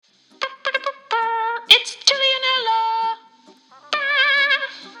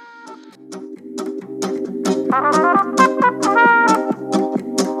Welcome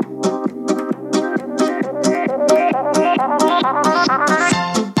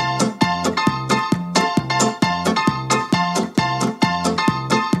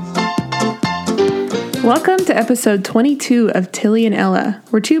to episode 22 of Tilly and Ella.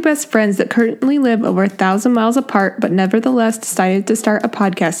 We're two best friends that currently live over 1,000 miles apart, but nevertheless decided to start a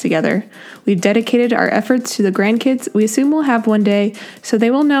podcast together. We've dedicated our efforts to the grandkids we assume we'll have one day, so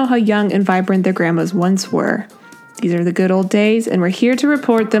they will know how young and vibrant their grandmas once were. These are the good old days, and we're here to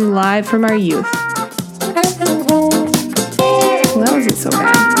report them live from our youth. Well, that wasn't so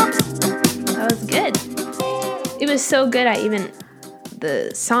bad. That was good. It was so good,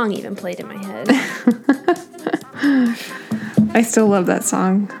 the song even played in my head. I still love that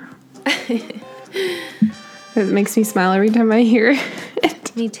song. It makes me smile every time I hear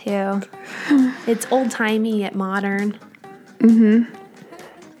it. Me too. It's old-timey yet modern. Mm-hmm.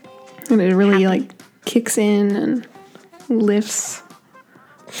 And it really, kicks in and lifts.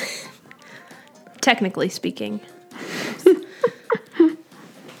 Technically speaking.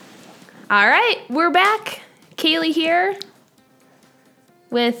 All right, we're back. Kaylee here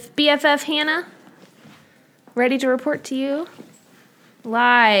with BFF Hannah, ready to report to you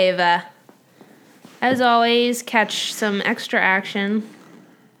live. As always, catch some extra action.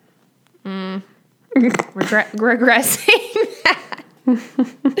 Regressing that.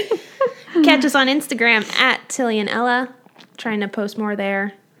 Catch us on Instagram at Tilly and Ella. Trying to post more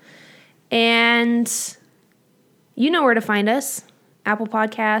there. And you know where to find us. Apple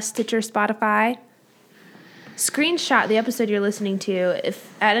Podcasts, Stitcher, Spotify. Screenshot the episode you're listening to.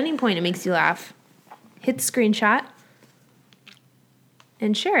 If at any point it makes you laugh, hit the screenshot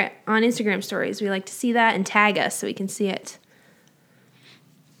and share it on Instagram stories. We like to see that, and tag us so we can see it.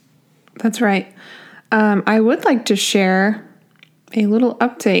 That's right. I would like to share a little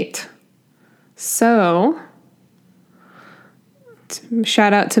update. So,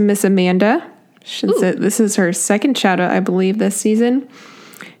 shout out to Miss Amanda. This is her second shout out, I believe, this season.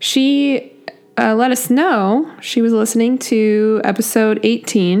 She let us know she was listening to episode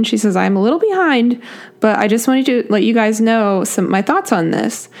 18. She says, I'm a little behind, but I just wanted to let you guys know my thoughts on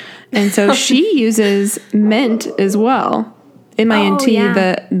this. And so she uses Mint as well. M-I-N-T,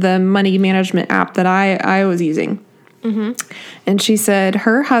 the money management app that I was using. Mm-hmm. And she said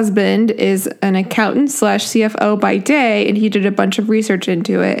her husband is an accountant / CFO by day, and he did a bunch of research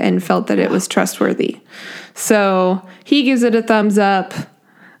into it and felt that it was trustworthy. So he gives it a thumbs up.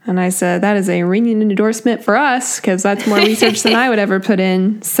 And I said, that is a ringing endorsement for us, because that's more research than I would ever put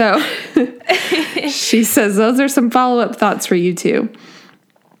in. So she says, those are some follow-up thoughts for you too.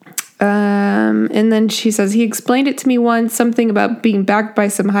 And then she says, he explained it to me once, something about being backed by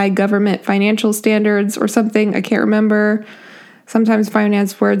some high government financial standards or something. I can't remember. Sometimes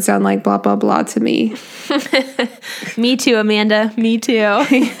finance words sound like blah, blah, blah to me. Me too, Amanda. Me too.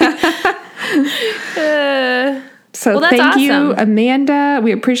 So thank you, Amanda.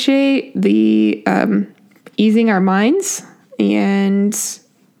 We appreciate the easing our minds, and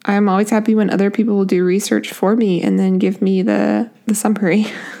I'm always happy when other people will do research for me and then give me the summary.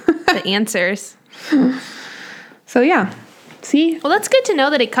 The answers. So yeah. See? Well, that's good to know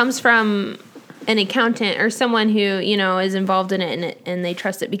that it comes from an accountant or someone who, is involved in it and they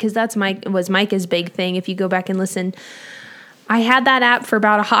trust it, because that's was Micah's big thing. If you go back and listen, I had that app for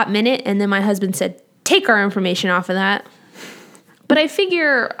about a hot minute, and then my husband said, take our information off of that. But I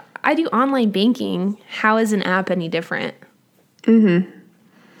figure I do online banking. How is an app any different? Mm-hmm.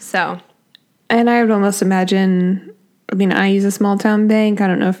 So. And I would almost imagine, I use a small town bank. I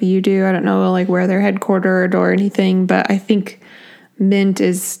don't know if you do. I don't know where they're headquartered or anything, but I think Mint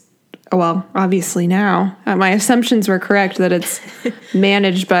is, well, obviously now. My assumptions were correct that it's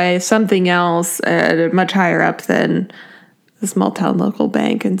managed by something else at a much higher up than the small town local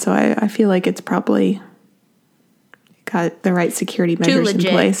bank, and so I feel like it's probably got the right security measures in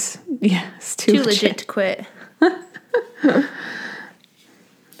place. Yeah, it's too legit to quit.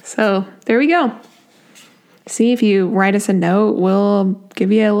 So there we go. See, if you write us a note, we'll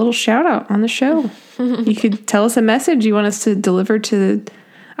give you a little shout out on the show. You could tell us a message you want us to deliver to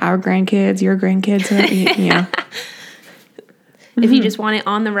our grandkids, your grandkids. If you just want it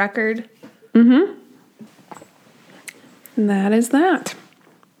on the record. Mm-hmm. That is that.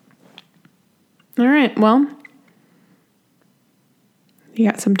 All right, well, you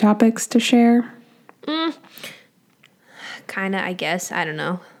got some topics to share? Kind of, I guess. I don't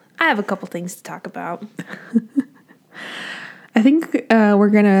know. I have a couple things to talk about. I think we're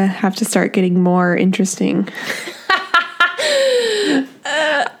going to have to start getting more interesting.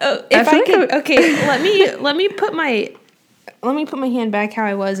 Let me put my let me put my hand back how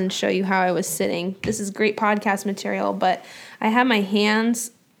I was and show you how I was sitting. This is great podcast material, but I have my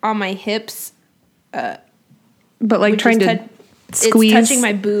hands on my hips. But like trying to squeeze. It's touching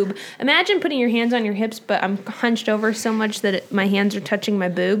my boob. Imagine putting your hands on your hips, but I'm hunched over so much that my hands are touching my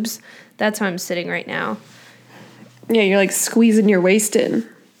boobs. That's how I'm sitting right now. Yeah, you're like squeezing your waist in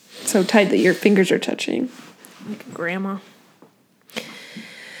so tight that your fingers are touching. Like a grandma.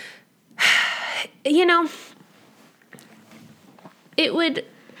 You know, it would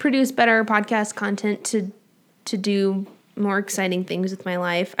produce better podcast content to do more exciting things with my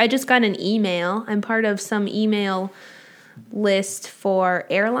life. I just got an email. I'm part of some email list for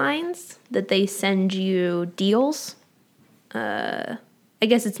airlines that they send you deals. I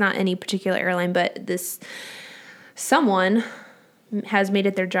guess it's not any particular airline, but someone has made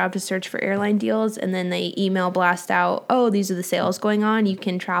it their job to search for airline deals, and then they email blast out, oh, these are the sales going on. You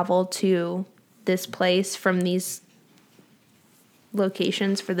can travel to this place from these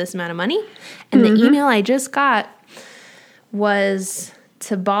locations for this amount of money. And the email I just got was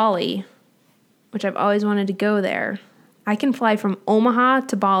to Bali, which I've always wanted to go there. I can fly from Omaha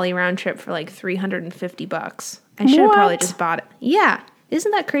to Bali round trip for like $350. I should have probably just bought it. Yeah.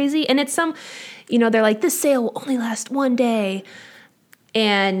 Isn't that crazy? And it's they're like, this sale will only last one day.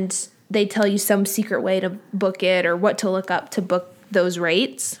 And they tell you some secret way to book it or what to look up to book those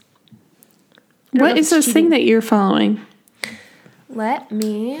rates. What is this thing that you're following? Let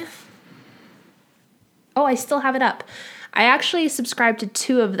me. Oh, I still have it up. I actually subscribed to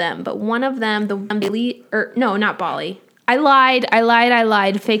two of them, but one of them, not Bali. I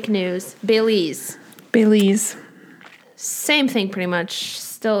lied. Fake news. Belize. Same thing, pretty much.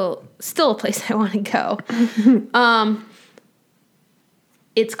 Still a place I want to go.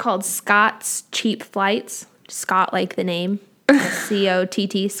 It's called Scott's Cheap Flights. Scott, like the name.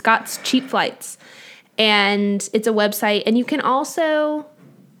 COTT. Scott's Cheap Flights. And it's a website. And you can also,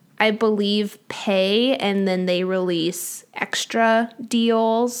 I believe, pay, and then they release extra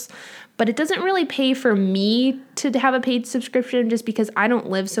deals. But it doesn't really pay for me to have a paid subscription just because I don't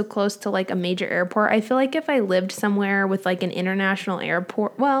live so close to like a major airport. I feel like if I lived somewhere with like an international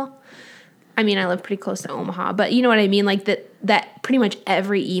airport, well, I mean, I live pretty close to Omaha, but you know what I mean? Like that pretty much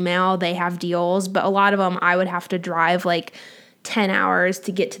every email they have deals, but a lot of them I would have to drive like 10 hours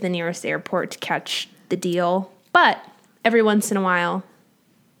to get to the nearest airport to catch the deal. But every once in a while,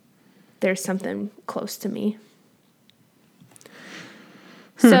 there's something close to me.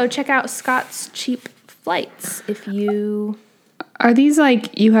 So check out Scott's Cheap Flights if you... Are these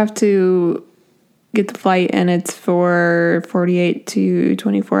like you have to get the flight and it's for 48 to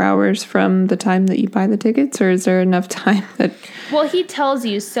 24 hours from the time that you buy the tickets, or is there enough time that... Well, he tells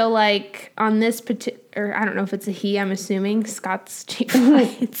you. So like on this or I don't know if it's a he, I'm assuming, Scott's Cheap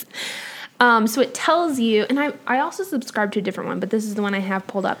Flights. So it tells you, and I also subscribe to a different one, but this is the one I have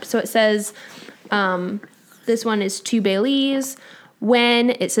pulled up. So it says, this one is to Belize. When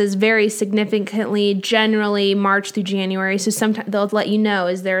it says very significantly, generally March through January. So sometimes they'll let you know,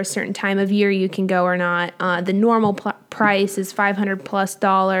 is there a certain time of year you can go or not? The normal price is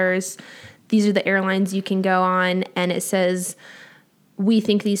 $500+. These are the airlines you can go on. And it says, we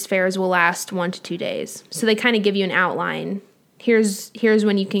think these fares will last 1 to 2 days. So they kind of give you an outline. Here's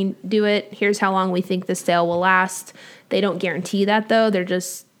when you can do it. Here's how long we think the sale will last. They don't guarantee that, though. They're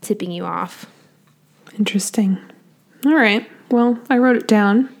just tipping you off. Interesting. All right. Well, I wrote it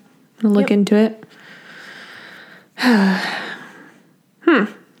down. I'll look into it. Oh,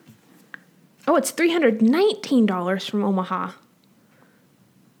 it's $319 from Omaha.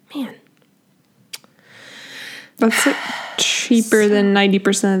 Man. That's like cheaper than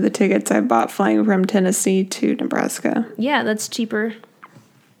 90% of the tickets I bought flying from Tennessee to Nebraska. Yeah, that's cheaper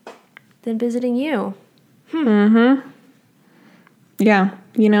than visiting you. Yeah.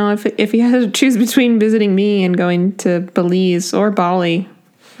 You know, if you had to choose between visiting me and going to Belize or Bali,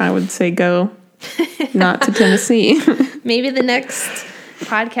 I would say go, not to Tennessee. Maybe the next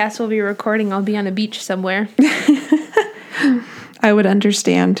podcast we'll be recording, I'll be on a beach somewhere. I would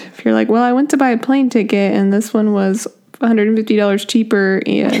understand. If you're like, well, I went to buy a plane ticket and this one was $150 cheaper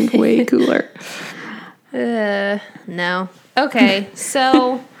and way cooler. No. Okay,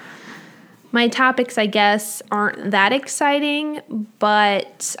 so... My topics, I guess, aren't that exciting,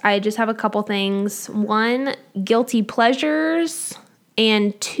 but I just have a couple things. 1, guilty pleasures,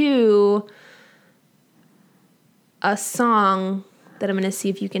 and 2, a song that I'm going to see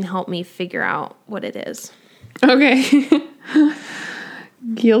if you can help me figure out what it is. Okay.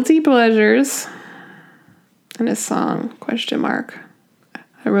 Guilty pleasures and a song, ?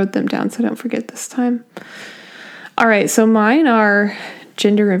 I wrote them down so I don't forget this time. All right, so mine are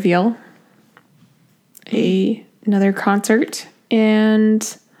gender reveal. A another concert,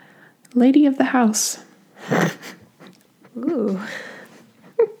 and lady of the house. Ooh.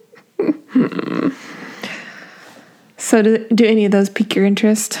 So do any of those pique your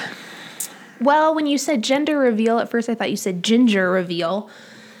interest? Well, when you said gender reveal, at first I thought you said ginger reveal.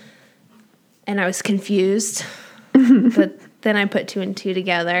 And I was confused. But then I put 2 and 2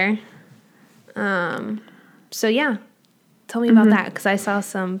 together. So yeah. Tell me about that, because I saw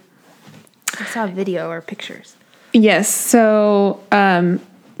a video or pictures. Yes. So some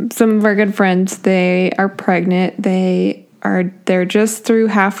of our good friends, they are pregnant. They're just through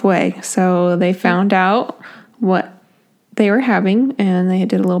halfway. So they found out what they were having, and they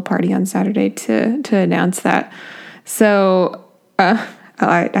did a little party on Saturday to announce that. So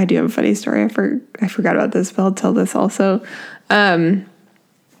I do have a funny story. I forgot about this, but I'll tell this also. So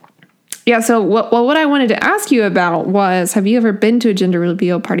what I wanted to ask you about was, have you ever been to a gender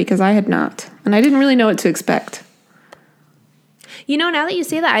reveal party? Because I had not, and I didn't really know what to expect. Now that you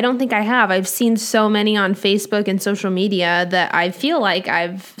say that, I don't think I have. I've seen so many on Facebook and social media that I feel like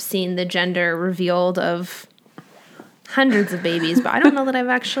I've seen the gender revealed of hundreds of babies, but I don't know that I've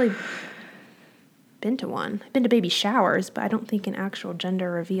actually been to one. I've been to baby showers, but I don't think an actual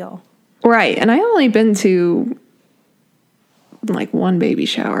gender reveal. Right, and I only been to like one baby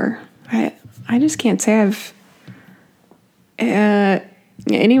shower. I just can't say I've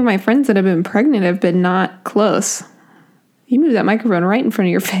any of my friends that have been pregnant have been not close. You move that microphone right in front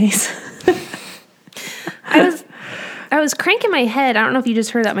of your face. I was cranking my head. I don't know if you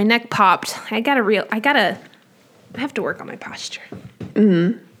just heard that. My neck popped. I have to work on my posture.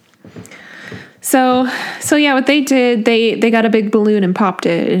 Mm-hmm. So yeah, what they did, they got a big balloon and popped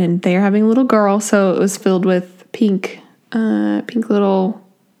it, and they're having a little girl. So it was filled with pink little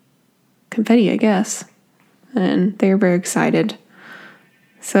confetti, I guess. And they were very excited.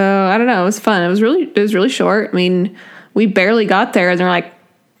 So I don't know. It was fun. It was really short. I mean, we barely got there, and they're like,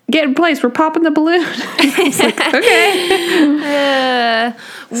 "Get in place. We're popping the balloon." I was like, okay.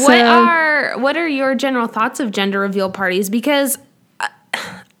 What are your general thoughts of gender reveal parties? Because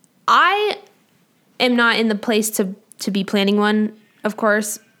I am not in the place to be planning one, of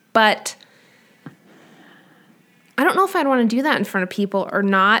course, but I don't know if I'd want to do that in front of people or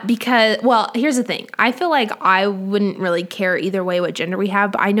not, because, well, here's the thing. I feel like I wouldn't really care either way what gender we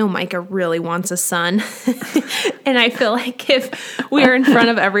have, but I know Micah really wants a son. And I feel like if we were in front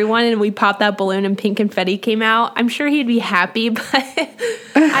of everyone and we popped that balloon and pink confetti came out, I'm sure he'd be happy, but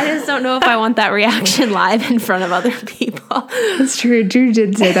I just don't know if I want that reaction live in front of other people. That's true. Drew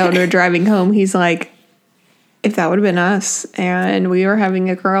did say that when we were driving home. He's like, if that would have been us and we were having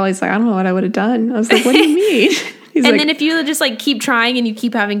a girl, he's like, I don't know what I would have done. I was like, what do you mean? And like, then if you just like keep trying and you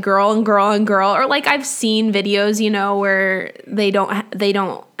keep having girl and girl and girl, or like I've seen videos, where they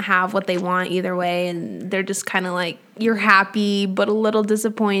don't have what they want either way, and they're just kind of like, you're happy but a little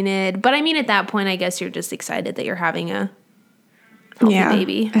disappointed. But I mean, at that point, I guess you're just excited that you're having a healthy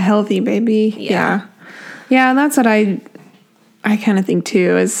baby. A healthy baby. Yeah. And that's what I kind of think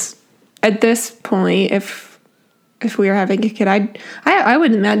too. Is at this point, if we were having a kid, I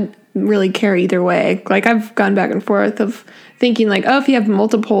wouldn't really care either way. Like, I've gone back and forth of thinking like, oh, if you have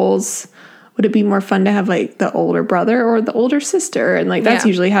multiples, would it be more fun to have like the older brother or the older sister? And like, that's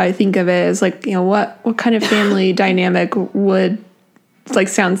usually how I think of it, is like, what kind of family dynamic would like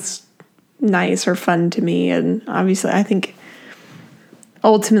sounds nice or fun to me. And obviously I think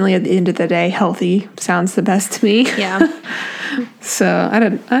ultimately at the end of the day, healthy sounds the best to me. Yeah. So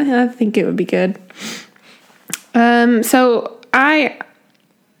I think it would be good. So I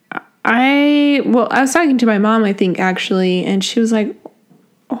was talking to my mom, I think, actually, and she was like,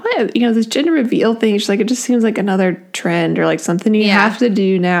 what? This gender reveal thing, she's like, it just seems like another trend or like something you have to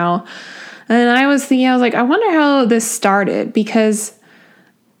do now. And I was thinking, I was like, I wonder how this started, because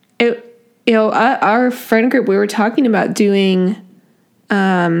our friend group, we were talking about doing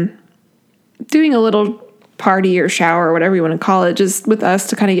a little party or shower or whatever you want to call it, just with us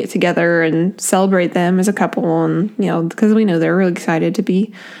to kind of get together and celebrate them as a couple, and because we know they're really excited to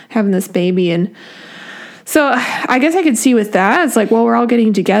be having this baby. And so I guess I could see with that, it's like, well, we're all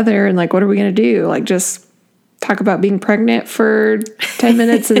getting together and like, what are we going to do? Like, just talk about being pregnant for 10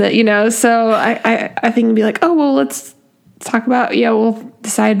 minutes and that, so I think it'd be like, oh, well, let's talk about, we'll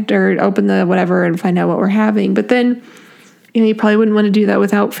decide or open the whatever and find out what we're having. But then you probably wouldn't want to do that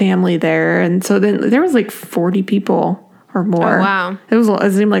without family there. And so then there was like 40 people or more. Oh, wow.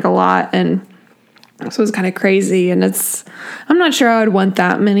 It seemed like a lot. And so it was kind of crazy. And I'm not sure I would want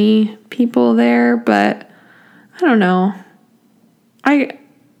that many people there, but I don't know. I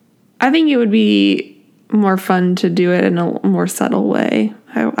think it would be more fun to do it in a more subtle way.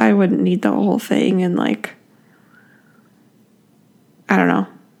 I wouldn't need the whole thing and like I don't know.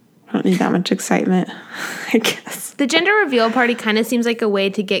 I don't need that much excitement, I guess. The gender reveal party kind of seems like a way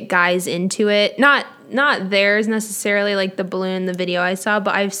to get guys into it. Not theirs necessarily, like the balloon, the video I saw,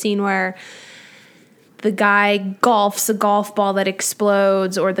 but I've seen where the guy golfs a golf ball that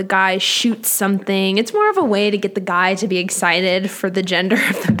explodes, or the guy shoots something. It's more of a way to get the guy to be excited for the gender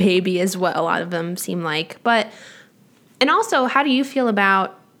of the baby as well. A lot of them seem like. And also, how do you feel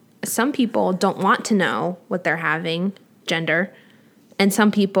about some people don't want to know what they're having, gender, and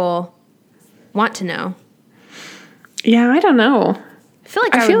some people want to know? Yeah, I don't know. I feel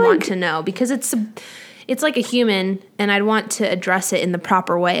like I would want to know because it's like a human, and I'd want to address it in the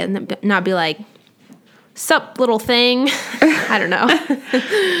proper way and not be like, sup, little thing. I don't know.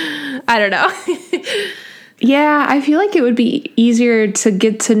 I don't know. Yeah, I feel like it would be easier to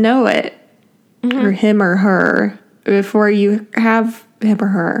get to know it, or him or her, before you have him or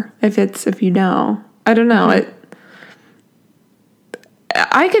her, if you know. I don't know.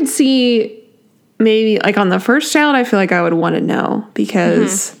 I could see maybe, like, on the first child, I feel like I would want to know,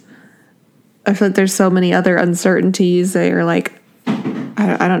 because I feel like there's so many other uncertainties that you're like,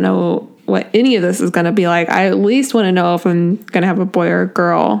 I don't know what any of this is going to be like. I at least want to know if I'm going to have a boy or a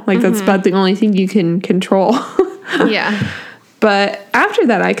girl. Like, that's about the only thing you can control. Yeah. But after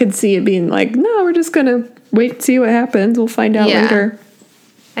that, I could see it being like, no, we're just going to wait and see what happens. We'll find out later.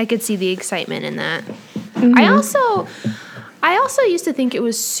 I could see the excitement in that. I also used to think it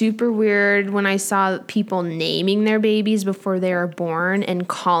was super weird when I saw people naming their babies before they were born and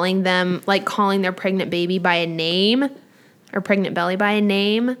calling their pregnant baby by a name, or pregnant belly by a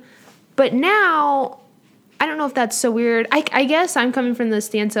name. But now, I don't know if that's so weird. I guess I'm coming from the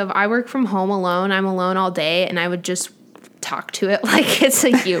stance of I work from home alone. I'm alone all day, and I would just talk to it like it's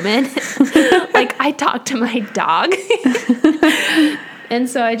a human. Like, I talk to my dog. And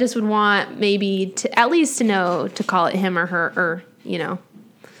so I just would want maybe to at least to know to call it him or her, or, you know.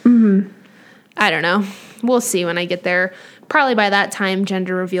 I don't know. We'll see when I get there. Probably by that time,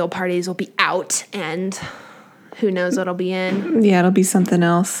 gender reveal parties will be out, and who knows what I'll be in. Yeah, it'll be something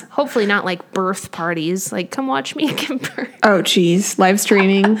else. Hopefully not like birth parties. Like, come watch me give birth. Oh, geez. Live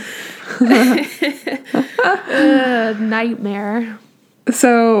streaming. Nightmare.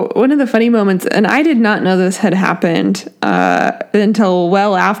 So one of the funny moments, and I did not know this had happened until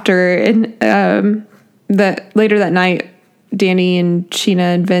well after, and that later that night, Danny and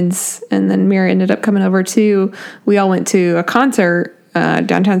Sheena and Vince and then Mira ended up coming over too. We all went to a concert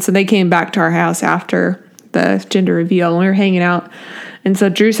downtown, so they came back to our house after the gender reveal, and we were hanging out. And so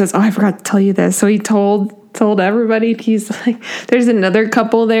Drew says, "Oh, I forgot to tell you this." So he told everybody. He's like, "There's another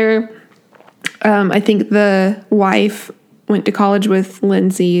couple there. I think the wife went to college with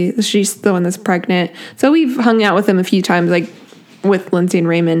Lindsay. She's the one that's pregnant. So we've hung out with them a few times, like with Lindsay and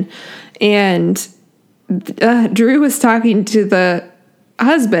Raymond. And Drew was talking to the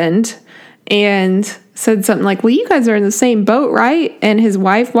husband and said something like, well, you guys are in the same boat, right? And his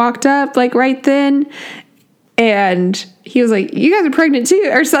wife walked up like right then. And he was like, you guys are pregnant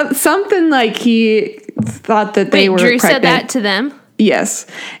too. Or something like he thought that they were Drew pregnant. Said that to them? Yes.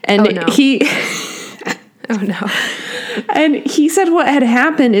 And he... Oh, no. And he said what had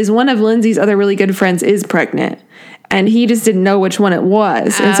happened is one of Lindsay's other really good friends is pregnant. And he just didn't know which one it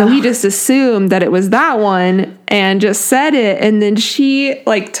was. And so he just assumed that it was that one and just said it. And then she,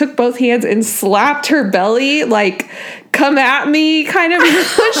 like, took both hands and slapped her belly, like, come at me kind of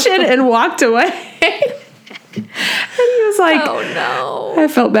motion, and walked away. And he was like, oh, no. I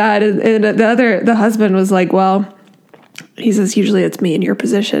felt bad. And the husband was like, well, he says, usually it's me in your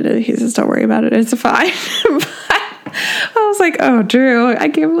position. And he says, don't worry about it. It's fine. I was like, oh, Drew, I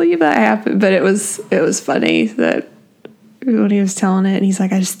can't believe that happened. But it was funny that when he was telling it, and he's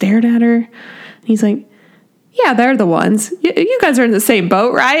like, I just stared at her. And he's like, yeah, they're the ones. You guys are in the same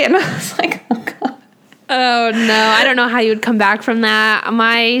boat, right? And I was like, oh, God. Oh, no. I don't know how you would come back from that.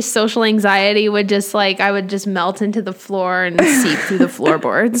 My social anxiety would just, like, I would just melt into the floor and seep through the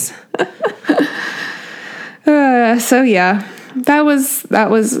floorboards. So yeah, that was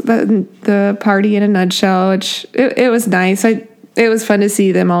the party in a nutshell. Which it was nice. It was fun to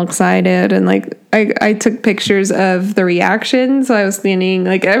see them all excited, and like I took pictures of the reaction. So I was standing,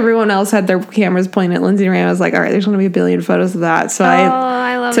 like, everyone else had their cameras pointing at Lindsay and Ray. I was like, all right, there's going to be a billion photos of that. So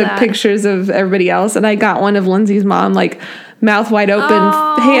I love took pictures of everybody else, and I got one of Lindsay's mom, like, mouth wide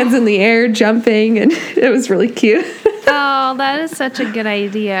open, hands in the air, jumping, and it was really cute. Oh, that is such a good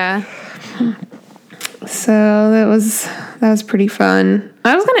idea. So that was pretty fun.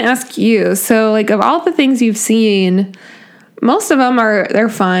 I was going to ask you, so, like, of all the things you've seen, most of them they're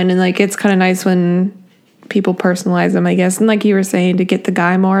fun, and, like, it's kind of nice when people personalize them, I guess. And like you were saying, to get the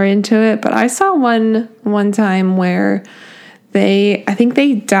guy more into it. But I saw one time where I think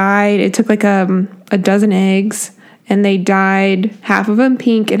they died. It took like a dozen eggs, and they dyed half of them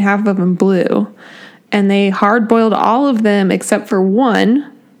pink and half of them blue. And they hard boiled all of them except for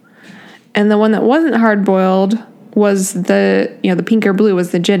one. And the one that wasn't hard boiled was the pink or blue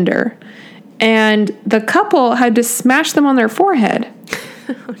was the gender. And the couple had to smash them on their forehead.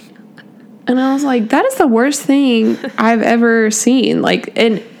 Oh, no. And I was like, that is the worst thing I've ever seen. Like,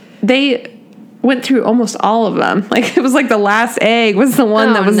 and they went through almost all of them. Like, it was like the last egg was the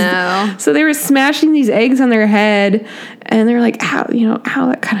one that was. No. So they were smashing these eggs on their head, and they were like, ow,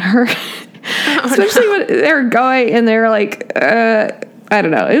 that kind of hurt. Especially when they were going, and they were like, I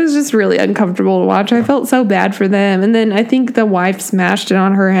don't know. It was just really uncomfortable to watch. I felt so bad for them. And then I think the wife smashed it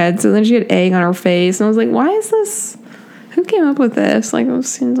on her head, so then she had egg on her face. And I was like, why is this? Who came up with this? Like, it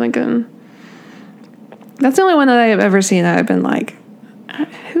seems like that's the only one that I have ever seen that I've been like,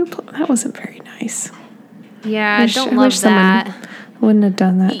 that wasn't very nice. Yeah, I don't love that. Wouldn't have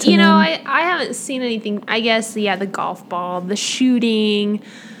done that to them. I haven't seen anything. I guess, yeah, the golf ball, the shooting,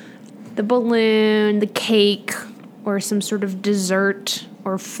 the balloon, the cake, or some sort of dessert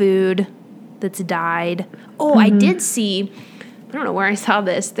or food that's dyed. Oh, I did see, I don't know where I saw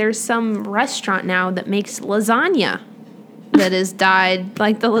this. There's some restaurant now that makes lasagna that is dyed,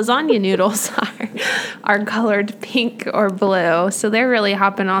 like the lasagna noodles are colored pink or blue. So they're really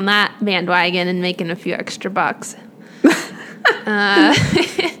hopping on that bandwagon and making a few extra bucks. That's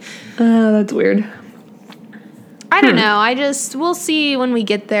weird. I don't know. We'll see when we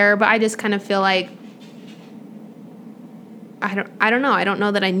get there, but I just kind of feel like I don't know. I don't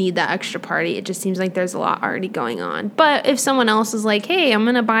know that I need that extra party. It just seems like there's a lot already going on. But if someone else is like, hey, I'm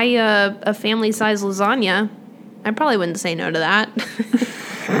going to buy you a family-sized lasagna, I probably wouldn't say no to that.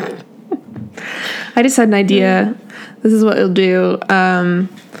 I just had an idea. This is what we'll do.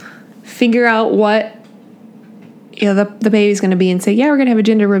 Figure out what the baby's going to be and say, yeah, we're going to have a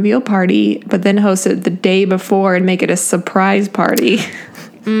gender reveal party, but then host it the day before and make it a surprise party.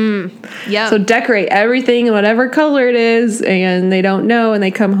 Yeah. So decorate everything in whatever color it is, and they don't know, and they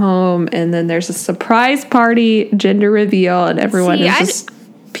come home, and then there's a surprise party, gender reveal, and everyone is just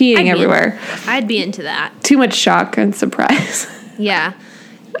peeing everywhere. I'd be into that. Too much shock and surprise. Yeah.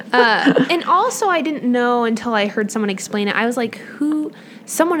 And also, I didn't know until I heard someone explain it. I was like,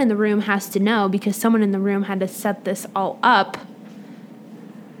 someone in the room has to know, because someone in the room had to set this all up.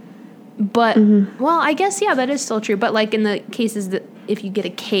 But, well, I guess, yeah, that is still true. But, like, in the cases that if you get a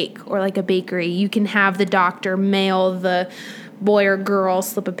cake or, like, a bakery, you can have the doctor mail the boy or girl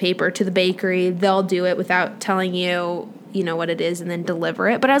slip of paper to the bakery. They'll do it without telling you, what it is, and then deliver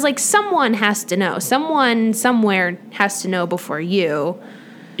it. But I was like, someone has to know. Someone somewhere has to know before you.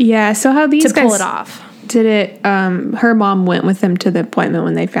 Yeah, so how these guys pull it off. Did it, her mom went with them to the appointment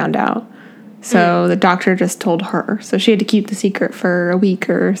when they found out. So the doctor just told her. So she had to keep the secret for a week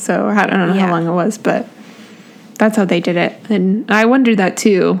or so. I don't know how long it was, but that's how they did it. And I wondered that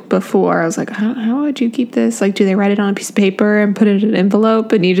too before. I was like, how would you keep this? Like, do they write it on a piece of paper and put it in an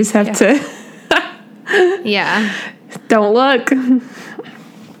envelope, and you just have to Yeah. Don't look.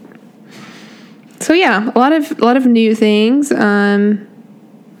 So yeah, a lot of new things.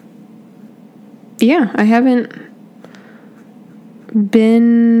 Yeah, I haven't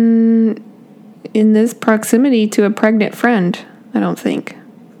been in this proximity to a pregnant friend, I don't think.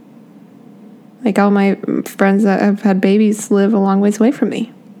 Like, all my friends that have had babies live a long ways away from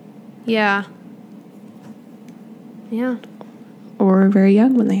me. Yeah. Yeah. Or very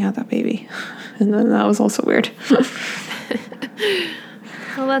young when they had that baby. And then that was also weird.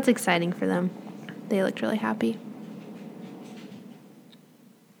 Well, that's exciting for them. They looked really happy.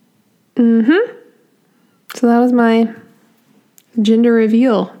 So that was my gender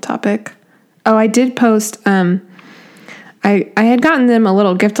reveal topic. Oh, I did post, I had gotten them a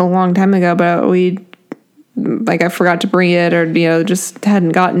little gift a long time ago, but I forgot to bring it, or, just hadn't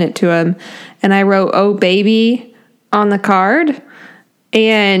gotten it to him. And I wrote, "Oh, baby," on the card.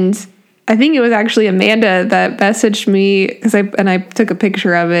 And I think it was actually Amanda that messaged me, and I took a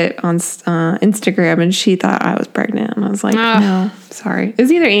picture of it on Instagram, and she thought I was pregnant. And I was like, no, sorry. It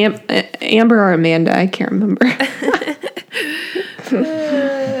was either Amber or Amanda. I can't remember.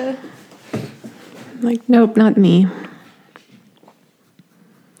 Like, nope, not me.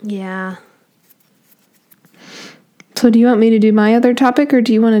 Yeah. So do you want me to do my other topic, or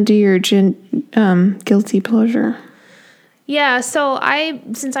do you want to do your guilty pleasure? Yeah, so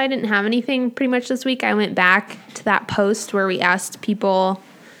since I didn't have anything pretty much this week, I went back to that post where we asked people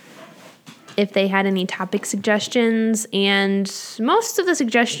if they had any topic suggestions, and most of the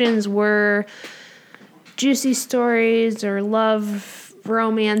suggestions were juicy stories or love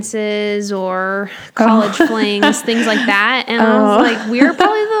romances or college flings, things like that. And I was like, we're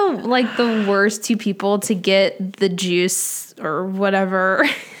probably the worst two people to get the juice or whatever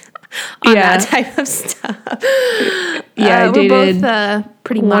on that type of stuff. Yeah, I dated we're both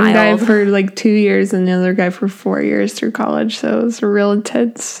pretty mild. One guy for like 2 years and the other guy for 4 years through college. So it was real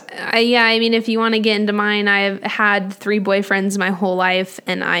intense. Yeah, I mean, if you want to get into mine, I've had 3 boyfriends my whole life,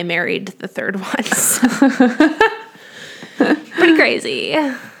 and I married the third one. So. Pretty crazy.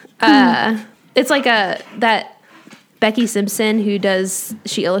 It's like that Becky Simpson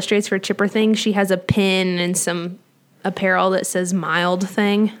she illustrates for Chipper Things. She has a pin and some apparel that says mild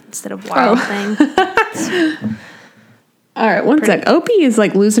thing instead of wild thing. All right, one sec. Opie is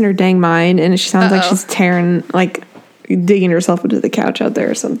like losing her dang mind, and she sounds like she's digging herself into the couch out there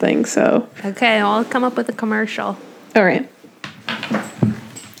or something. So okay, I'll come up with a commercial. All right.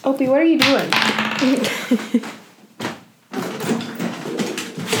 Opie, what are you doing?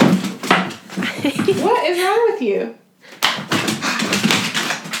 What is wrong with you?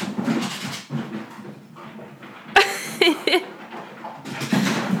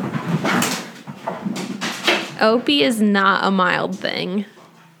 Opie is not a mild thing.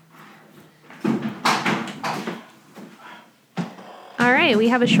 All right, we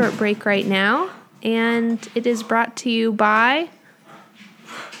have a short break right now, and it is brought to you by...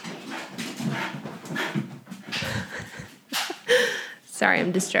 Sorry,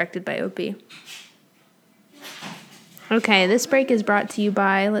 I'm distracted by Opie. Okay, this break is brought to you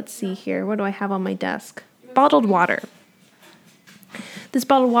by, let's see here, what do I have on my desk? Bottled water. This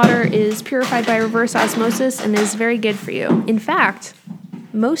bottled water is purified by reverse osmosis and is very good for you. In fact,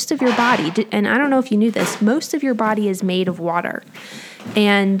 most of your body, and I don't know if you knew this, most of your body is made of water.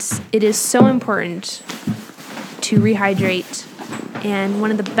 And it is so important to rehydrate. And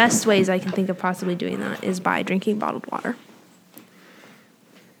one of the best ways I can think of possibly doing that is by drinking bottled water.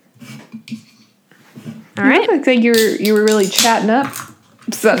 All right. You look like you were really chatting up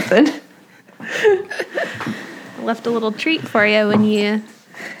something. I left a little treat for you when you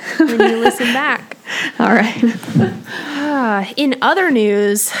listen back. All right. In other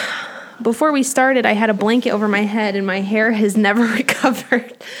news, before we started, I had a blanket over my head and my hair has never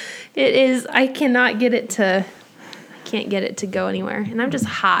recovered. I can't get it to go anywhere. And I'm just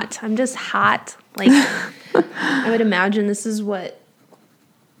hot. Like, I would imagine this is what,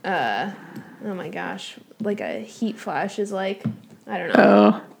 oh my gosh, like a heat flash is like. I don't know.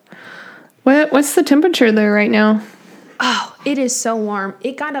 Oh. What's the temperature there right now? Oh, it is so warm.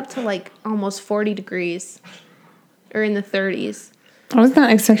 It got up to like almost 40 degrees or in the 30s. I was not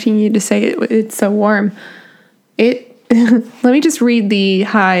expecting you to say it's so warm. Let me just read the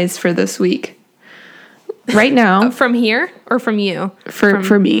highs for this week. Right now. From here or from you?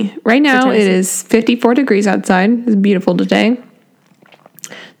 For me. Right now it is 54 degrees outside. It's beautiful today.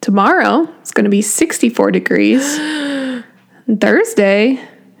 Tomorrow it's going to be 64 degrees. Thursday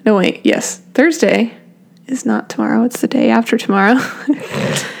is not tomorrow. It's the day after tomorrow.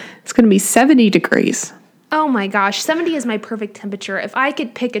 It's going to be 70 degrees. Oh my gosh. 70 is my perfect temperature. If I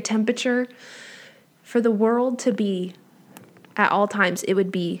could pick a temperature for the world to be at all times, it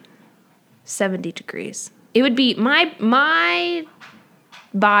would be 70 degrees. It would be my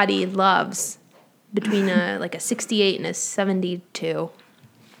body loves between a 68 and a 72.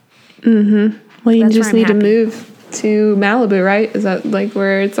 Mm-hmm. Well, you just need to move to Malibu, right? Is that like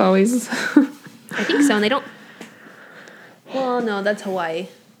where it's always? I think so. And they don't. Well, no, that's Hawaii.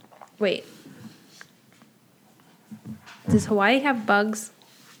 Wait. Does Hawaii have bugs?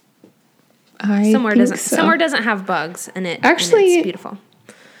 Somewhere doesn't have bugs, and actually, it's beautiful.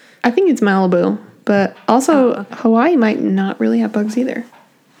 I think it's Malibu, but also Hawaii might not really have bugs either.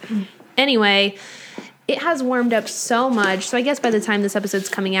 Anyway, it has warmed up so much. So I guess by the time this episode's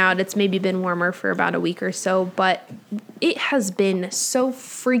coming out, it's maybe been warmer for about a week or so. But it has been so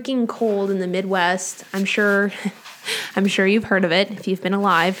freaking cold in the Midwest. I'm sure you've heard of it if you've been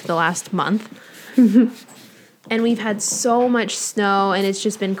alive the last month. And we've had so much snow, and it's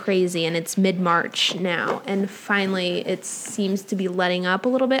just been crazy, and it's mid-March now, and finally it seems to be letting up a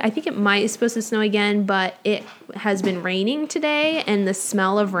little bit. I think it might be supposed to snow again, but it has been raining today, and the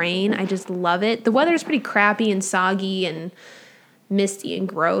smell of rain, I just love it. The weather is pretty crappy and soggy and misty and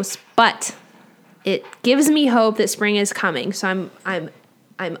gross, but it gives me hope that spring is coming, so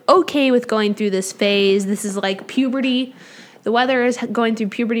I'm okay with going through this phase. This is like puberty. The weather is going through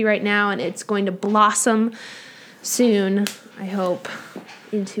puberty right now, and it's going to blossom soon, I hope,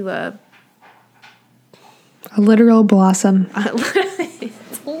 into a literal blossom.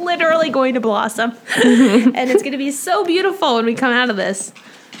 It's literally going to blossom. And it's going to be so beautiful when we come out of this.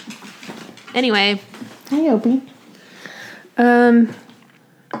 Anyway. Hey, Opie.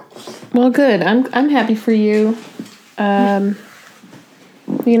 Well, good. I'm happy for you. The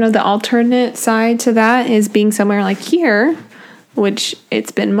alternate side to that is being somewhere like here, which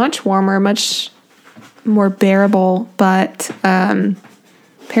it's been much warmer, much more bearable, but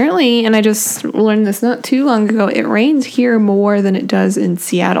apparently, and I just learned this not too long ago, it rains here more than it does in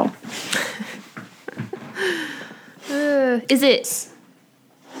Seattle.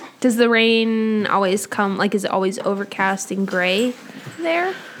 Does the rain always come, like, is it always overcast and gray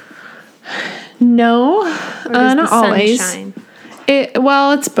there? No, not always. Shine?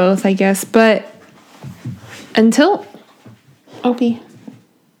 It's both, I guess, but until... Opie,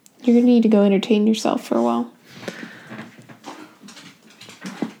 you're going to need to go entertain yourself for a while.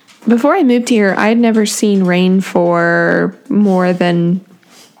 Before I moved here, I'd never seen rain for more than,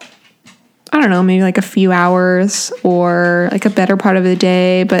 I don't know, maybe like a few hours or like a better part of the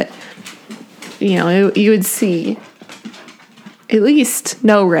day, but, you would see at least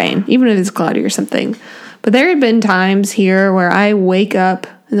no rain, even if it's cloudy or something. But there had been times here where I wake up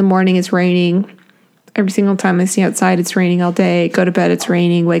in the morning, it's raining. Every single time I see outside, it's raining all day. Go to bed, it's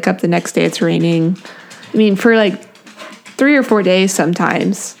raining. Wake up the next day, it's raining. I mean, for like 3 or 4 days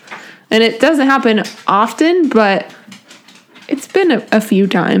sometimes. And it doesn't happen often, but it's been a few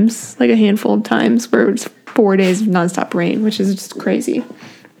times, like a handful of times, where it's 4 days of nonstop rain, which is just crazy.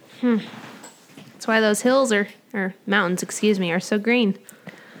 That's why those hills or mountains, are so green.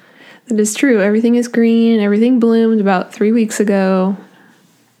 That is true. Everything is green. Everything bloomed about 3 weeks ago,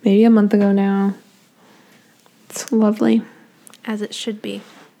 maybe a month ago now. It's lovely. As it should be.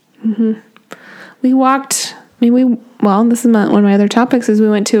 Mm-hmm. We walked, this is one of my other topics, is we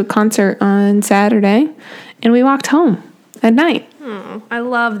went to a concert on Saturday, and we walked home at night. Oh, I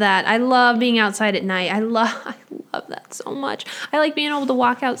love that. I love being outside at night. I love that so much. I like being able to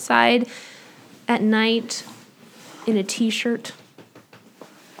walk outside at night in a t-shirt.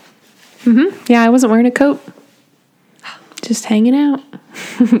 Mm-hmm. Yeah, I wasn't wearing a coat. Just hanging out.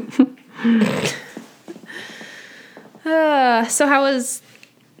 So how was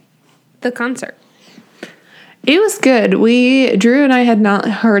the concert? It was good. Drew and I had not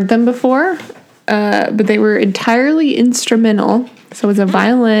heard them before, but they were entirely instrumental. So it was a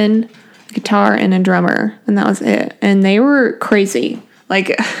violin, guitar, and a drummer, and that was it. And they were crazy. Like,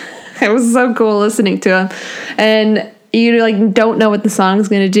 it was so cool listening to them. And you don't know what the song's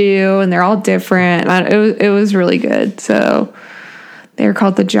going to do, and they're all different. It was really good. So they were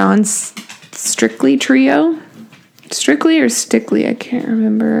called the John Strictly Trio. Strictly or Stickley? I can't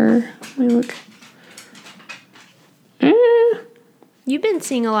remember. Let me look. You've been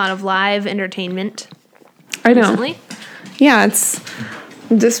seeing a lot of live entertainment. I know. Recently. Yeah, it's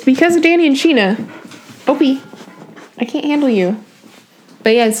just because of Danny and Sheena. Opie, I can't handle you.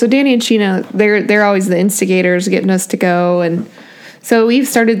 But yeah, so Danny and Sheena, they're always the instigators getting us to go, and so we've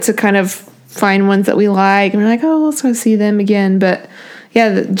started to kind of find ones that we like, and we're like, oh, let's go see them again. But yeah,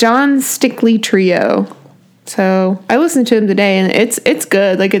 the John Stickley Trio. So I listened to them today, and it's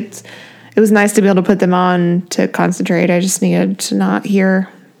good. Like it was nice to be able to put them on to concentrate. I just needed to not hear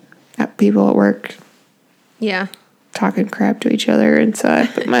people at work. Yeah. Talking crap to each other, and so I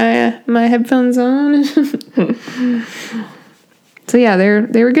put my headphones on. So yeah,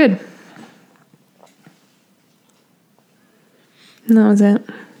 they were good. And that was it.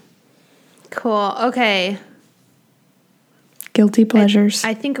 Cool. Okay. Guilty pleasures.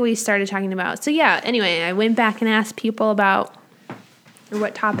 I think we started talking about. So yeah, anyway, I went back and asked people about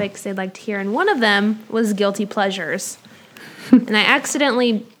what topics they'd like to hear, and one of them was guilty pleasures. And I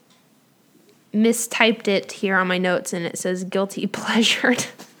accidentally mistyped it here on my notes, and it says guilty pleasured.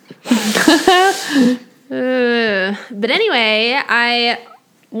 But anyway, I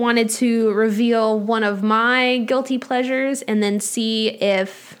wanted to reveal one of my guilty pleasures and then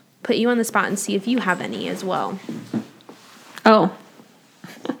put you on the spot and see if you have any as well. Oh.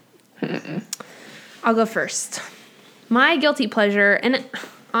 I'll go first. My guilty pleasure, and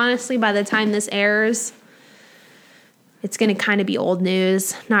honestly, by the time this airs, it's going to kind of be old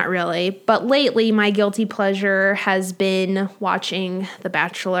news. Not really. But lately, my guilty pleasure has been watching The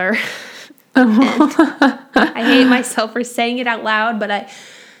Bachelor. I hate myself for saying it out loud, but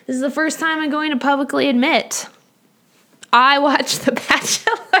this is the first time I'm going to publicly admit I watched The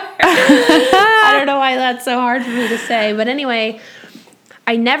Bachelor. I don't know why that's so hard for me to say, but anyway,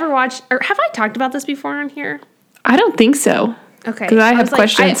 I never watched, or have I talked about this before on here? I don't think so. Okay. Because I have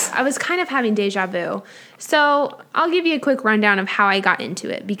questions. I was kind of having deja vu. So I'll give you a quick rundown of how I got into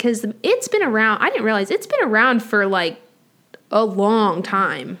it, because it's been around. I didn't realize it's been around for like a long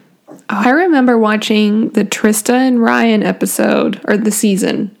time. I remember watching the Trista and Ryan episode, or the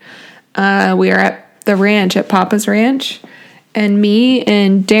season. We were at the ranch, at Papa's Ranch, And me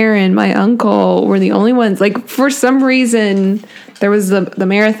and Darren, my uncle, were the only ones. Like, for some reason, there was the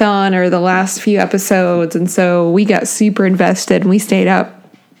marathon or the last few episodes. And so we got super invested and we stayed up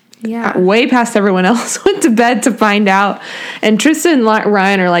way past everyone else, went to bed to find out. And Tristan and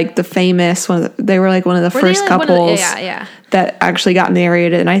Ryan are like the famous one. They were like one of the first couples that actually got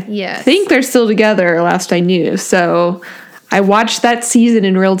married. And I think they're still together, last I knew. So I watched that season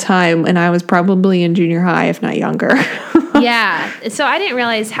in real time, and I was probably in junior high, if not younger. Yeah. So I didn't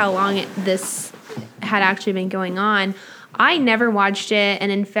realize how long this had actually been going on. I never watched it.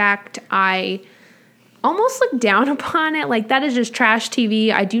 And in fact, I almost looked down upon it. Like, that is just trash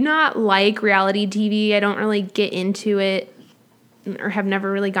TV. I do not like reality TV. I don't really get into it, or have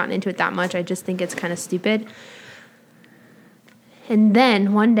never really gotten into it that much. I just think it's kind of stupid. And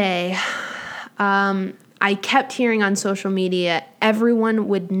then one day, I kept hearing on social media, everyone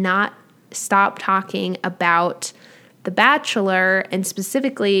would not stop talking about The Bachelor, and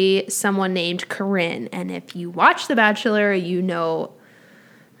specifically someone named Corinne. And if you watch The Bachelor, you know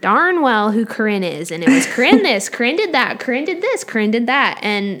darn well who Corinne is. And it was Corinne this, Corinne did that, Corinne did this, Corinne did that.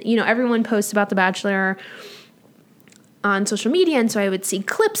 And, you know, everyone posts about The Bachelor on social media. And so I would see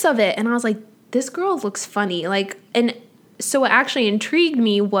clips of it. And I was like, this girl looks funny. Like, and so what actually intrigued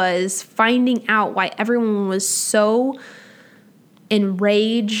me was finding out why everyone was so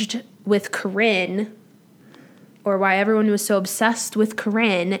enraged with Corinne, or why everyone was so obsessed with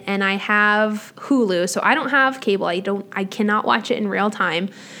Corinne. And I have Hulu, so I don't have cable. I cannot watch it in real time,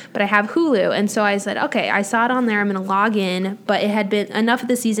 but I have Hulu. And so I said, okay, I saw it on there. I'm going to log in, but it had been enough of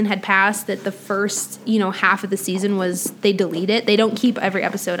the season had passed that the first, half of the season they delete it. They don't keep every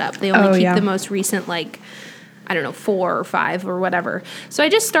episode up. They only keep the most recent, 4 or 5 or whatever. So I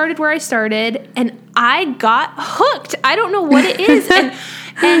just started where I started, and I got hooked. I don't know what it is.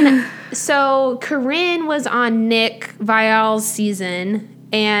 and so Corinne was on Nick Viall's season,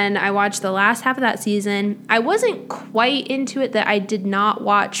 and I watched the last half of that season. I wasn't quite into it that I did not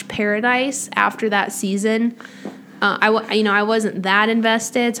watch Paradise after that season. I wasn't that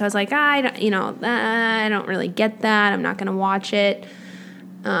invested, so I was like, I don't really get that. I'm not going to watch it.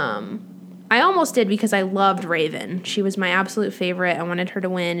 I almost did because I loved Raven. She was my absolute favorite. I wanted her to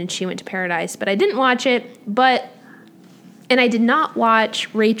win, and she went to Paradise, but I didn't watch it. And I did not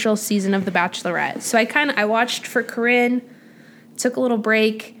watch Rachel's season of The Bachelorette. So I watched for Corinne, took a little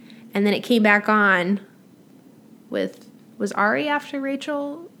break, and then it came back on was Ari after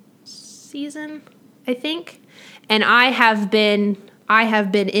Rachel's season, I think. And I have been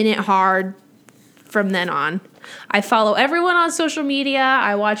in it hard from then on. I follow everyone on social media.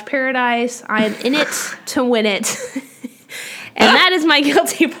 I watch Paradise. I am in it to win it. And that is my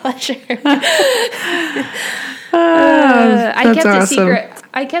guilty pleasure. I kept it secret.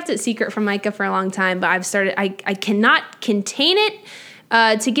 I kept it secret from Micah for a long time, but I cannot contain it.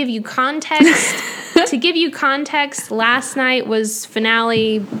 To give you context, last night was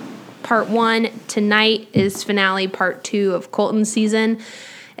finale part 1. Tonight is finale part 2 of Colton's season.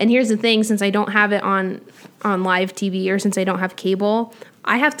 And here's the thing, since I don't have it on live TV, or since I don't have cable,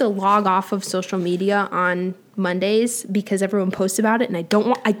 I have to log off of social media on Mondays because everyone posts about it, and I do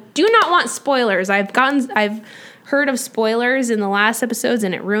not want spoilers. I've heard of spoilers in the last episodes,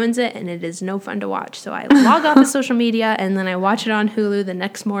 and it ruins it, and it is no fun to watch. So I log off of social media, and then I watch it on Hulu the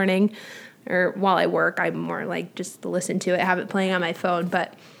next morning, or while I work. I'm more like just to listen to it, have it playing on my phone.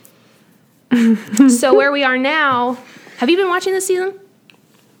 But so where we are now, have you been watching this season?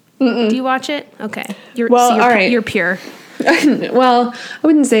 Mm-mm. Do you watch it? Okay. You're pure. Well, I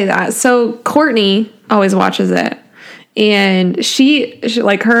wouldn't say that. So Courtney always watches it, and she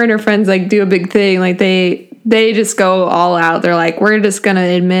like, her and her friends do a big thing. Like they just go all out. They're like, we're just gonna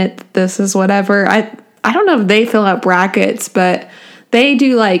admit this is whatever. I don't know if they fill out brackets, but they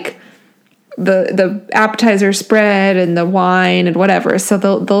do like the appetizer spread and the wine and whatever. So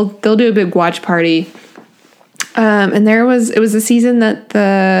they'll do a big watch party. And it was a season that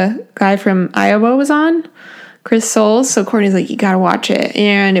the guy from Iowa was on, Chris Soules. So Courtney's like, you gotta watch it.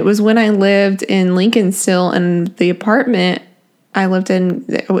 And it was when I lived in Lincoln still, and the apartment I lived in,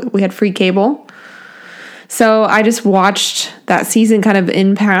 we had free cable. So I just watched that season kind of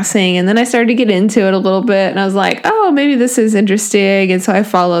in passing, and then I started to get into it a little bit, and I was like, oh, maybe this is interesting. And so I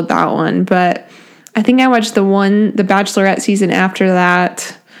followed that one. But I think I watched the Bachelorette season after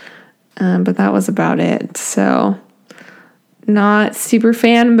that. But that was about it. So not super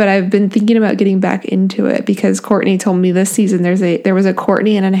fan, but I've been thinking about getting back into it because Courtney told me this season there was a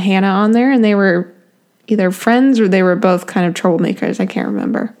Courtney and a Hannah on there, and they were either friends or they were both kind of troublemakers. I can't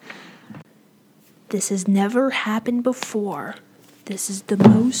remember. This has never happened before. This is the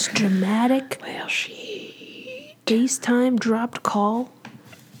most dramatic. Well, she FaceTime dropped call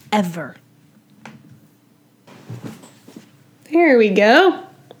ever. There we go.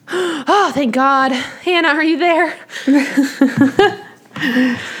 Oh, thank God. Hannah, are you there?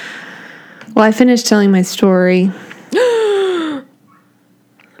 Well, I finished telling my story.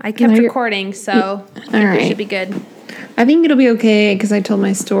 I kept recording, so I think we should be good. I think it'll be okay because I told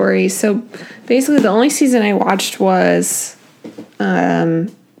my story. So basically the only season I watched was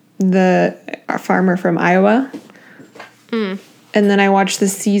the farmer from Iowa. And then I watched the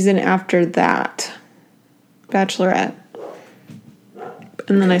season after that, Bachelorette.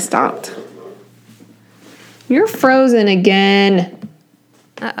 And then I stopped. You're frozen again.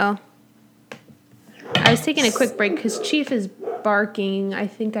 Uh-oh. I was taking a quick break because Chief is barking. I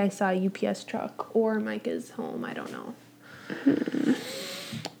think I saw a UPS truck or Mike is home. I don't know.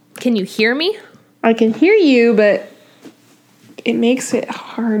 Can you hear me? I can hear you, but it makes it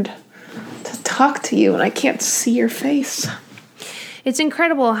hard to talk to you and I can't see your face. It's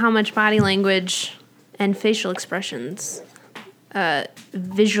incredible how much body language and facial expressions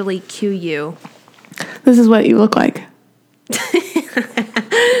visually cue you. This is what you look like.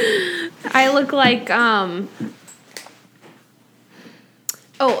 I look like, oh,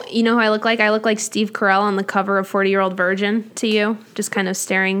 you know who I look like? I look like Steve Carell on the cover of 40-Year-Old Virgin to you, just kind of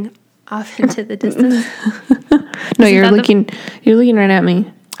staring off into the distance. No, you're looking right at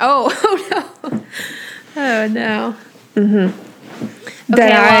me. Oh no. Oh no. Mm-hmm.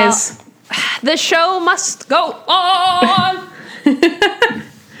 Dead eyes. Well, the show must go on.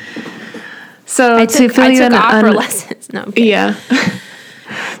 So I took opera lessons. No, I'm kidding. Yeah.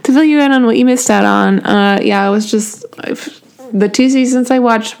 To fill you in on what you missed out on, it was just the 2 seasons I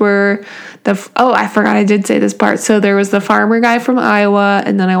watched were I forgot I did say this part. So there was the farmer guy from Iowa,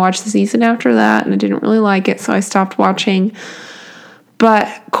 and then I watched the season after that, and I didn't really like it, so I stopped watching. But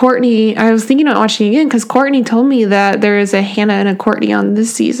Courtney, I was thinking about watching again because Courtney told me that there is a Hannah and a Courtney on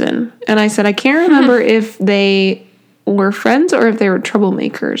this season, and I said I can't remember if they were friends or if they were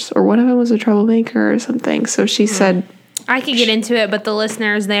troublemakers, or one of them was a troublemaker or something. So she said, I could get into it, but the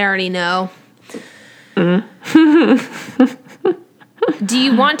listeners, they already know. Do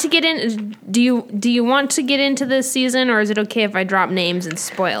you want to get in? Do you want to get into this season, or is it okay if I drop names and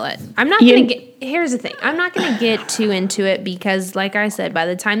spoil it? I'm not gonna get. Here's the thing. I'm not gonna get too into it because, like I said, by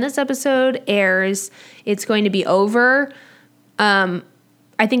the time this episode airs, it's going to be over. I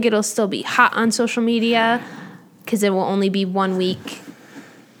think it'll still be hot on social media because it will only be 1 week.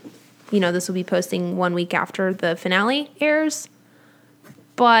 You know, this will be posting 1 week after the finale airs.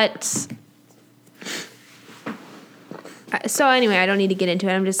 But so anyway, I don't need to get into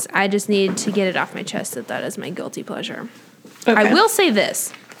it. I just need to get it off my chest that is my guilty pleasure. Okay. I will say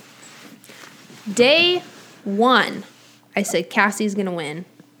this. Day 1, I said Cassie's going to win.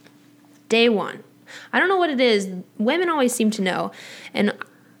 Day 1. I don't know what it is. Women always seem to know. And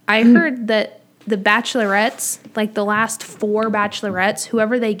I heard that the Bachelorettes, like the last 4 Bachelorettes,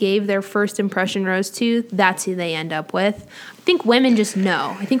 whoever they gave their first impression rose to, that's who they end up with. I think women just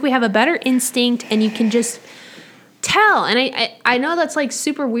know. I think we have a better instinct, and you can just tell. And I know that's like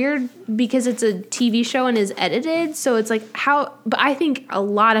super weird because it's a TV show and is edited, so it's like but I think a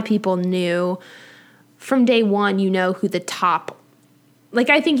lot of people knew from day 1, you know who the top,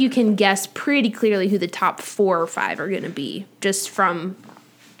 like I think you can guess pretty clearly who the top 4 or 5 are going to be just from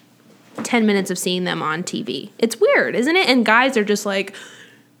 10 minutes of seeing them on TV. It's weird, isn't it? And guys are just like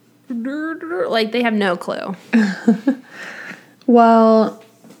they have no clue. Well,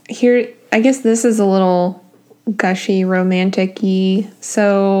 here, I guess this is a little gushy, romantic-y.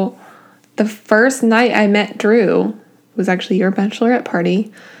 So the first night I met Drew was actually your bachelorette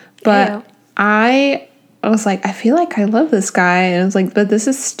party. But Ew. I was like, I feel like I love this guy. And I was like, but this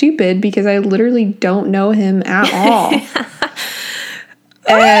is stupid because I literally don't know him at all.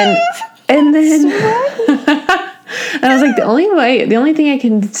 And then and I was like, the only thing I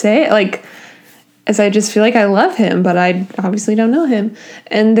can say, like, is I just feel like I love him, but I obviously don't know him.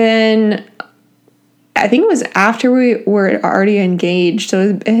 And then I think it was after we were already engaged,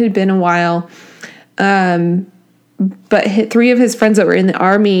 so it had been a while. But 3 of his friends that were in the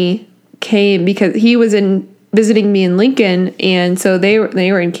Army came because he was visiting me in Lincoln, and so they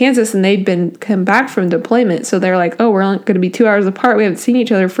were in Kansas, and they'd come back from deployment. So they're like, oh, we're only going to be 2 hours apart. We haven't seen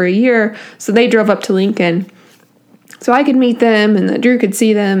each other for a year. So they drove up to Lincoln so I could meet them and that Drew could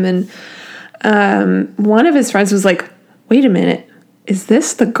see them. And one of his friends was like, wait a minute, is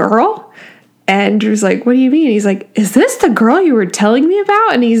this the girl? And Drew's like, what do you mean? He's like, is this the girl you were telling me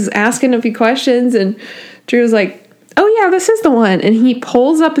about? And he's asking a few questions, and Drew's like, oh yeah, this is the one. And he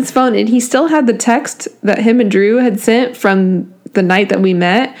pulls up his phone, and he still had the text that him and Drew had sent from the night that we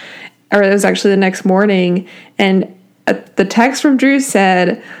met. or it was actually the next morning, and the text from Drew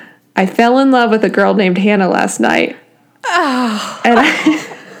said, "I fell in love with a girl named Hannah last night." Oh.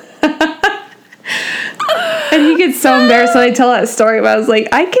 And he gets so embarrassed when I tell that story, but I was like,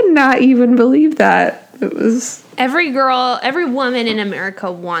 I cannot even believe that. It was... Every woman in America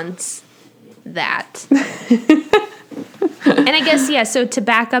wants that. And I guess, yeah, so to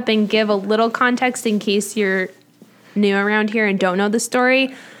back up and give a little context in case you're new around here and don't know the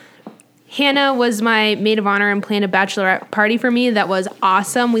story, Hannah was my maid of honor and planned a bachelorette party for me that was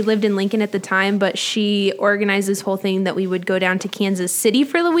awesome. We lived in Lincoln at the time, but she organized this whole thing that we would go down to Kansas City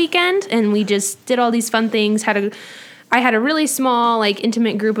for the weekend, and we just did all these fun things. I had a really small, like,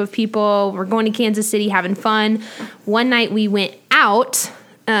 intimate group of people. We're going to Kansas City, having fun. One night we went out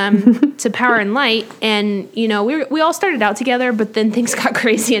to Power and Light, and, you know, we all started out together, but then things got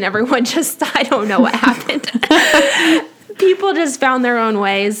crazy and everyone just, I don't know what happened. People just found their own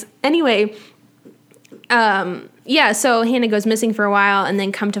ways. Anyway, yeah, so Hannah goes missing for a while, and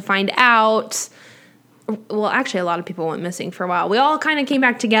then come to find out, well, actually a lot of people went missing for a while. We all kind of came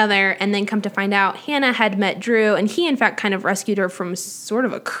back together, and then come to find out Hannah had met Drew, and he in fact kind of rescued her from sort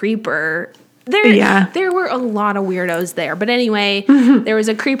of a creeper. There were a lot of weirdos there. But anyway, there was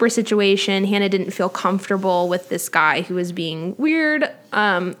a creeper situation. Hannah didn't feel comfortable with this guy who was being weird,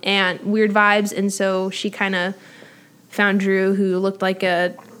 and weird vibes, and so she kind of found Drew, who looked like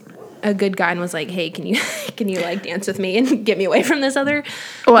a good guy, and was like, "Hey, can you like dance with me and get me away from this other?"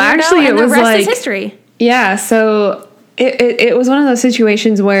 Well, actually, it was the rest like is history. Yeah, so it was one of those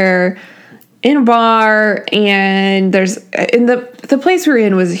situations where in a bar, and there's in the place we were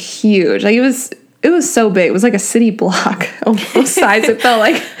in was huge. Like it was so big. It was like a city block on both sides. It felt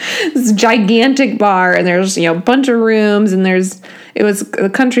like this gigantic bar, and there's, you know, a bunch of rooms, and it was a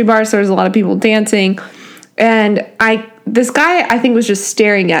country bar, so there's a lot of people dancing. And this guy, I think, was just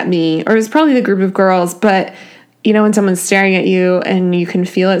staring at me, or it was probably the group of girls, but, you know, when someone's staring at you and you can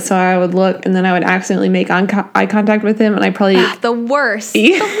feel it, so I would look, and then I would accidentally make eye contact with him, and I probably... the worst.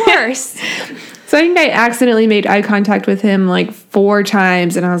 The worst. So I think I accidentally made eye contact with him like 4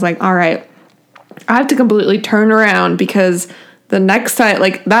 times, and I was like, all right, I have to completely turn around, because the next time,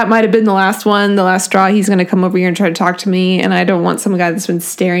 like, that might have been the last straw. He's going to come over here and try to talk to me, and I don't want some guy that's been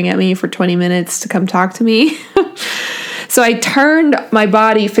staring at me for 20 minutes to come talk to me. So I turned my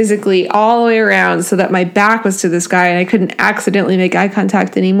body physically all the way around so that my back was to this guy, and I couldn't accidentally make eye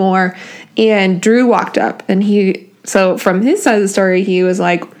contact anymore. And Drew walked up, and so from his side of the story, he was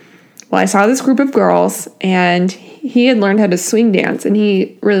like, well, I saw this group of girls, and he had learned how to swing dance, and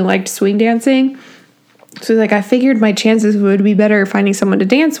he really liked swing dancing. So he's like, I figured my chances would be better finding someone to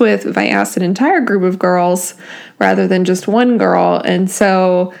dance with if I asked an entire group of girls rather than just one girl. And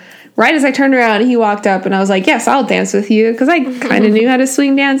so right as I turned around, he walked up, and I was like, yes, I'll dance with you, because I kind of knew how to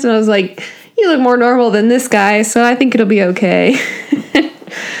swing dance. And I was like, you look more normal than this guy, so I think it'll be okay.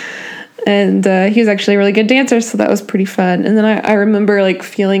 And he was actually a really good dancer, so that was pretty fun. And then I remember, like,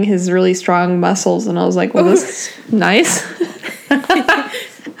 feeling his really strong muscles, and I was like, well, this is nice.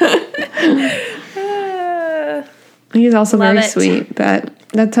 He's also very sweet, but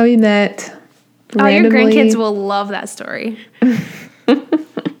that's how we met. Oh, your grandkids will love that story.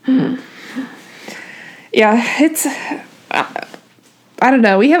 Yeah, it's... I don't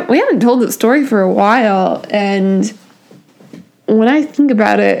know. We haven't told the story for a while, and when I think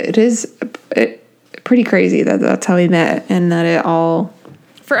about it, it is pretty crazy that that's how we met, and that it all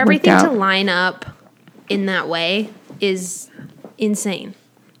for everything to line up in that way is insane.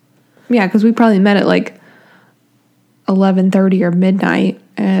 Yeah, because we probably met at like 11:30 or midnight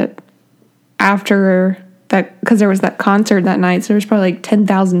after that, because there was that concert that night, so there was probably like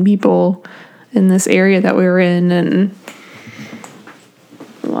 10,000 people in this area that we were in, and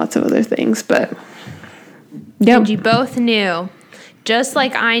lots of other things, but yeah. And you both knew, just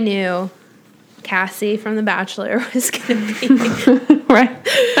like I knew, Cassie from The Bachelor was gonna be right.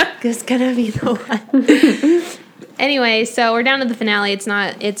 Was gonna be the one. Anyway, so we're down to the finale. It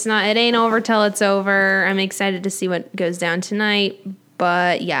ain't over till it's over. I'm excited to see what goes down tonight.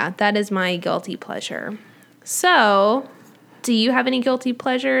 But yeah, that is my guilty pleasure. So, do you have any guilty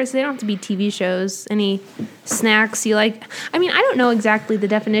pleasures? They don't have to be TV shows. Any snacks you like? I mean, I don't know exactly the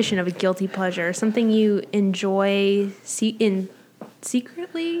definition of a guilty pleasure. Something you enjoy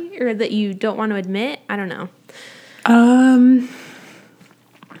secretly, or that you don't want to admit? I don't know.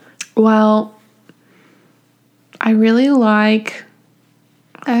 Well, I really like,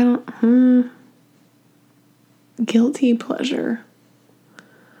 guilty pleasure.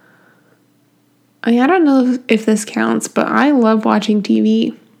 I mean, I don't know if this counts, but I love watching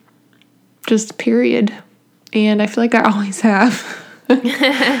TV, just period. And I feel like I always have.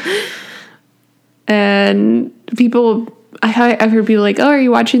 And I've heard people like, oh, are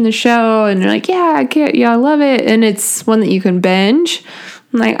you watching the show? And they're like, yeah, I love it. And it's one that you can binge.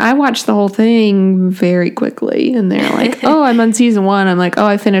 Like, I watched the whole thing very quickly. And they're like, oh, I'm on season 1. I'm like, oh,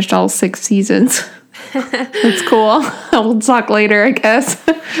 I finished all 6 seasons. That's cool. We'll talk later, I guess.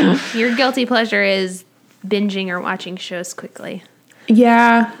 Your guilty pleasure is binging or watching shows quickly.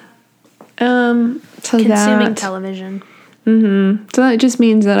 Yeah. Consuming television. Mm-hmm. So that just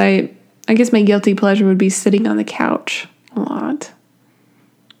means that I guess my guilty pleasure would be sitting on the couch a lot.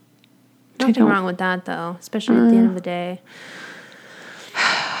 Nothing wrong with that, though, especially at the end of the day.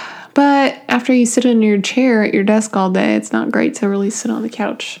 But after you sit in your chair at your desk all day, it's not great to really sit on the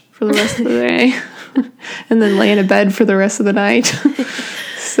couch for the rest of the day and then lay in a bed for the rest of the night.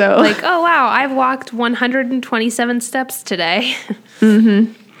 So, like, oh, wow, I've walked 127 steps today.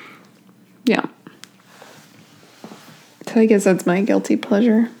 Mm-hmm. Yeah. So I guess that's my guilty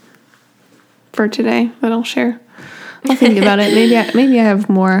pleasure for today that I'll share. I'll think about it. Maybe I have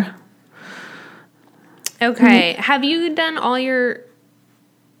more. Okay. Mm-hmm. Have you done all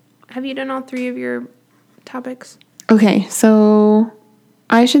 3 of your topics? Okay, so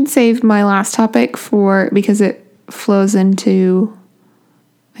I should save my last topic because it flows into,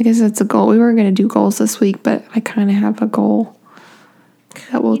 I guess it's a goal. We were going to do goals this week, but I kind of have a goal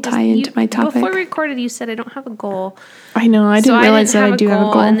that will tie into my topic. Before we recorded, you said I don't have a goal. I know. I didn't realize that I do have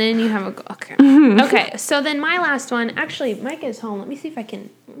a goal. And then you have a goal. Okay. Okay. So then my last one. Actually, Micah is home. Let me see if I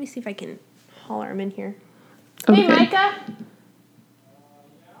can holler him in here. Okay. Hey, Micah.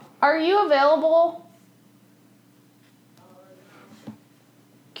 Are you available?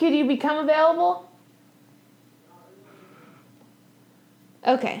 Could you become available?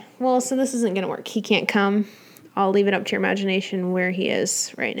 Okay. Well, so this isn't going to work. He can't come. I'll leave it up to your imagination where he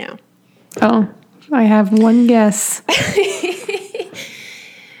is right now. Oh, I have one guess.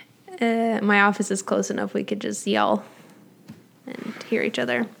 My office is close enough we could just yell and hear each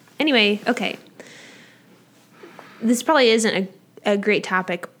other. Anyway, okay. This probably isn't a great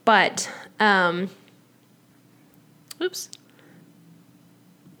topic, but oops.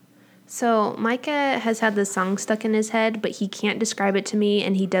 So Micah has had this song stuck in his head, but he can't describe it to me,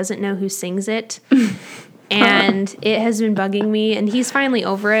 and he doesn't know who sings it. And it has been bugging me, and he's finally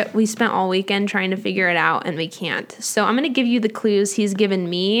over it. We spent all weekend trying to figure it out, and we can't. So I'm going to give you the clues he's given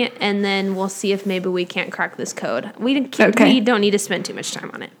me, and then we'll see if maybe we can't crack this code. We don't need to spend too much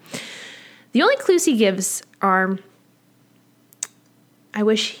time on it. The only clues he gives are, I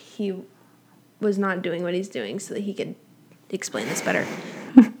wish he was not doing what he's doing so that he could explain this better.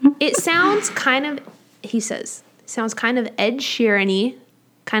 It sounds kind of, he says, sounds kind of Ed Sheeran-y,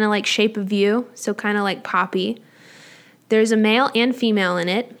 kind of like Shape of You, so kind of like poppy. There's a male and female in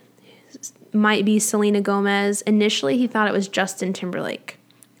it. Might be Selena Gomez. Initially, he thought it was Justin Timberlake.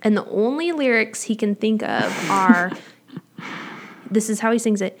 And the only lyrics he can think of are, this is how he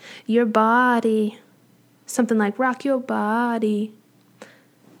sings it, your body, something like rock your body.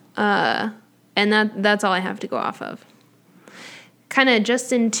 And that's all I have to go off of. Kind of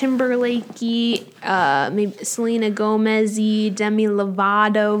Justin Timberlake-y, maybe Selena Gomez-y, Demi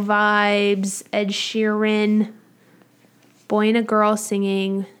Lovato vibes, Ed Sheeran, boy and a girl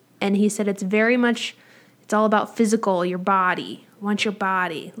singing. And he said it's all about physical, your body. Want your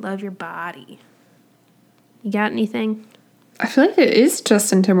body. Love your body. You got anything? I feel like it is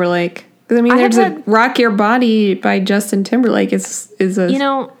Justin Timberlake. I mean, there's a Rock Your Body by Justin Timberlake.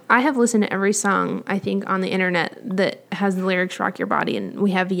 I have listened to every song, I think, on the internet that has the lyrics Rock Your Body, and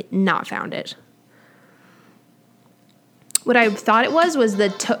we have not found it. What I thought it was the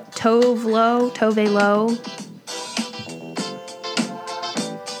Tove Lo.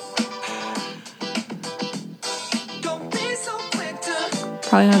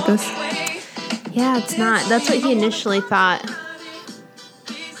 Probably not this. Yeah, it's not. That's what he initially thought.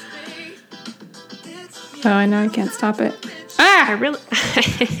 Oh, I know. I can't stop it. I really...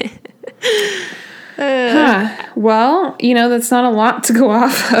 Well, that's not a lot to go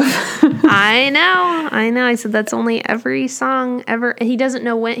off of. I know. I said that's only every song ever. He doesn't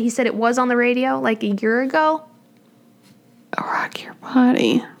know when. He said it was on the radio like a year ago. Oh, Rock Your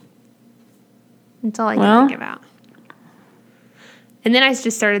Body. That's all I can think about. And then I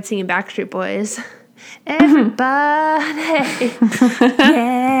just started singing Backstreet Boys. Everybody.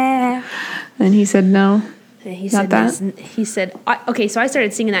 Yeah. And he said no. He said that. He said, okay, so I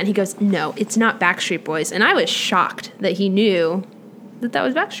started singing that, and he goes, no, it's not Backstreet Boys. And I was shocked that he knew that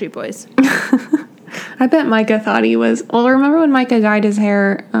was Backstreet Boys. I bet Micah thought he was. Well, remember when Micah dyed his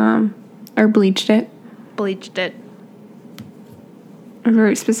hair or bleached it? Bleached it. I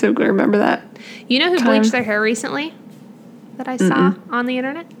very specifically remember that. You know who bleached their hair recently that I saw on the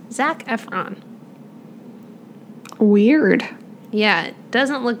internet? Zac Efron. Weird. Yeah, it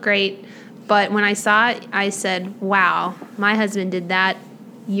doesn't look great. But when I saw it, I said, wow, my husband did that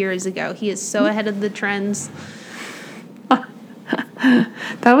years ago. He is so ahead of the trends.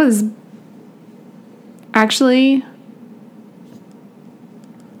 That was actually,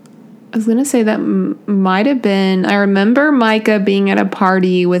 I was going to say that might have been, I remember Micah being at a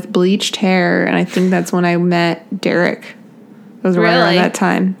party with bleached hair, and I think that's when I met Derek. It was right around that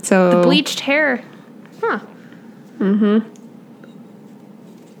time. So the bleached hair. Huh. Mm-hmm.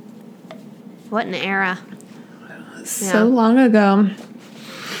 What an era. So long ago.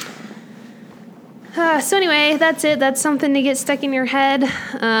 So anyway, that's it. That's something to get stuck in your head.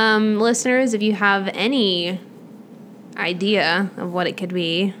 Listeners, if you have any idea of what it could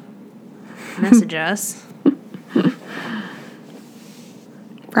be, message us.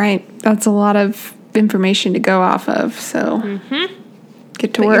 Right. That's a lot of information to go off of. So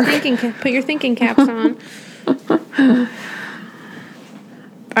get to work. Put your thinking caps on.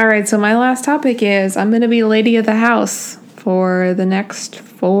 All right. So my last topic is I'm going to be lady of the house for the next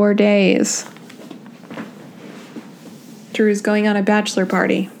 4 days. Drew's going on a bachelor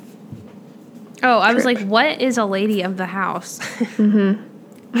party. Oh, I was like, what is a lady of the house?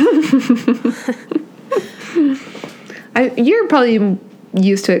 You're probably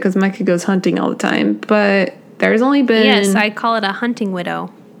used to it because Micah goes hunting all the time, but there's only been... Yes, I call it a hunting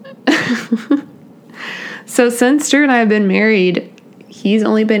widow. So since Drew and I have been married, he's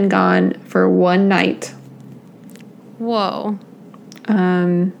only been gone for one night. Whoa.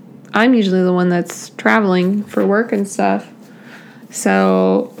 I'm usually the one that's traveling for work and stuff.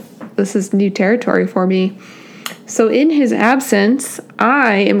 So this is new territory for me. So in his absence,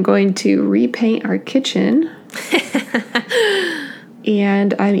 I am going to repaint our kitchen.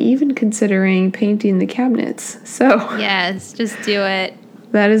 And I'm even considering painting the cabinets. So yes, just do it.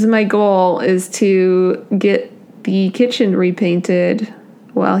 That is my goal, is to get the kitchen repainted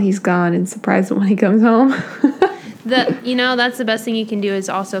while he's gone and surprise him when he comes home. That's the best thing you can do, is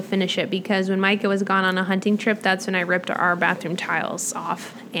also finish it, because when Micah was gone on a hunting trip, that's when I ripped our bathroom tiles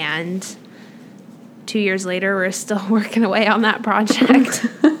off, and 2 years later we're still working away on that project.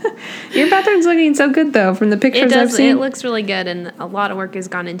 Your bathroom's looking so good though from the pictures I've seen. It looks really good, and a lot of work has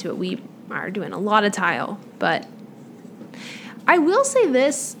gone into it. We are doing a lot of tile, but I will say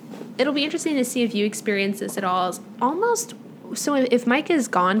this, it'll be interesting to see if you experience this at all. Almost, so if Mike is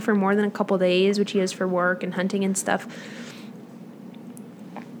gone for more than a couple days, which he is for work and hunting and stuff,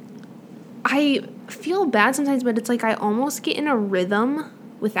 I feel bad sometimes, but it's like I almost get in a rhythm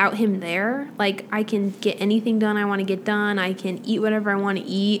without him there. Like, I can get anything done I want to get done. I can eat whatever I want to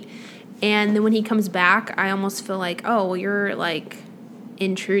eat. And then when he comes back, I almost feel like, oh, well, you're like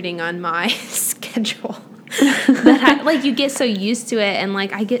intruding on my schedule. That you get so used to it, and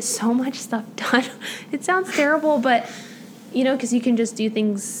like I get so much stuff done. It sounds terrible, but because you can just do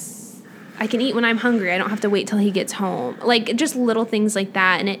things. I can eat when I'm hungry. I don't have to wait till he gets home. Like, just little things like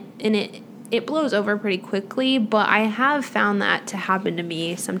that, and it blows over pretty quickly. But I have found that to happen to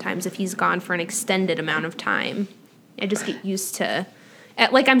me sometimes if he's gone for an extended amount of time. I just get used to.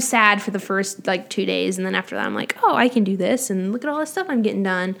 I'm sad for the first 2 days, and then after that I'm like, oh, I can do this, and look at all this stuff I'm getting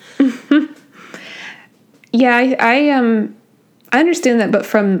done. Yeah, I understand that, but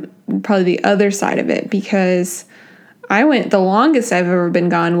from probably the other side of it, because the longest I've ever been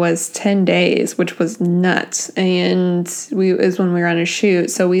gone was 10 days, which was nuts. And it was when we were on a shoot.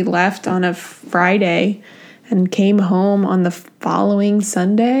 So we left on a Friday and came home on the following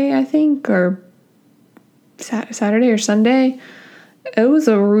Sunday, I think, or Saturday or Sunday. It was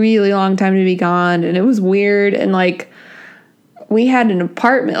a really long time to be gone, and it was weird. And we had an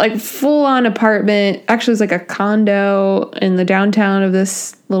apartment, full-on apartment. Actually, it was like a condo in the downtown of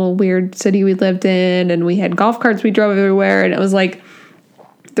this little weird city we lived in. And we had golf carts we drove everywhere. And it was like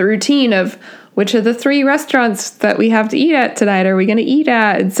the routine of which of the 3 restaurants that we have to eat at tonight are we going to eat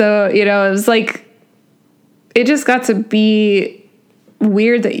at? And so, it was like, it just got to be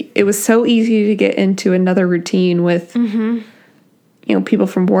weird that it was so easy to get into another routine with, people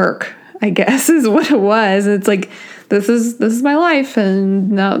from work, I guess, is what it was. It's like, this is my life,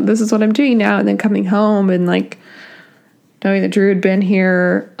 and now this is what I'm doing now. And then coming home and knowing that Drew had been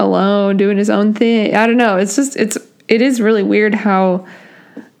here alone doing his own thing. I don't know. It is really weird how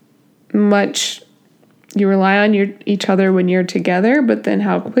much you rely on each other when you're together, but then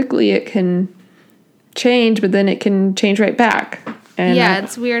how quickly it can change, but then it can change right back. And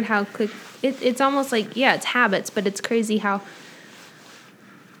it's weird how quick it's almost like, it's habits, but it's crazy how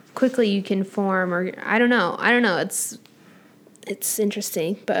quickly you can form, or I don't know. It's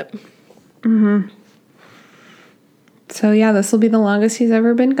interesting, but So this will be the longest he's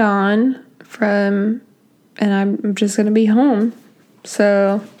ever been gone from and I'm just going to be home.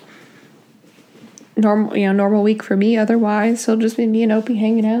 So normal week for me. Otherwise, it'll just be me and Opie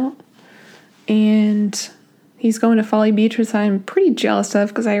hanging out. And he's going to Folly Beach, which I'm pretty jealous of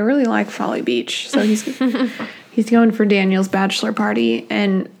because I really like Folly Beach. So he's going for Daniel's bachelor party,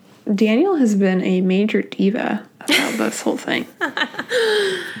 and Daniel has been a major diva about this whole thing.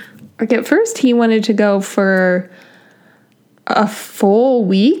 Like at first he wanted to go for a full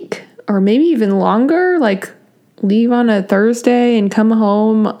week or maybe even longer, like leave on a Thursday and come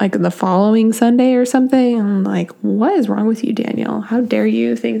home like the following Sunday or something. I'm like, what is wrong with you, Daniel? How dare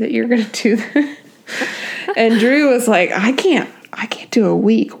you think that you're going to do that? And Drew was like, I can't do a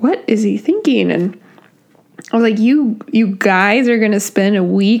week. What is he thinking? And I was like, you guys are going to spend a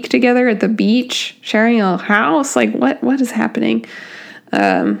week together at the beach sharing a house? Like, what is happening?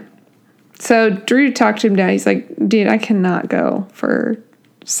 So Drew talked to him down. He's like, dude, I cannot go for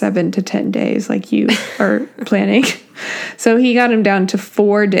 7 to 10 days like you are planning. So he got him down to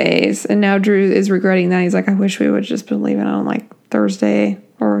 4 days. And now Drew is regretting that. He's like, I wish we would just been leaving on like Thursday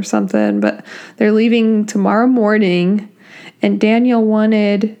or something. But they're leaving tomorrow morning. And Daniel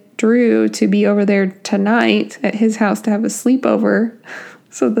wanted Drew to be over there tonight at his house to have a sleepover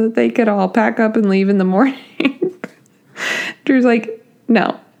so that they could all pack up and leave in the morning. Drew's like,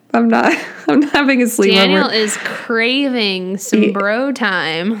 no, I'm not having a sleepover. Daniel is craving some bro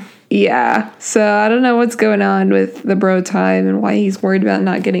time. Yeah. So I don't know what's going on with the bro time and why he's worried about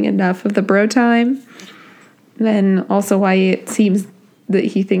not getting enough of the bro time. And also why it seems that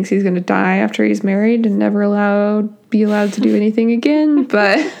he thinks he's going to die after he's married and never be allowed to do anything again.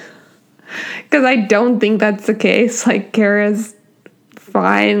 But because I don't think that's the case. Like Kara's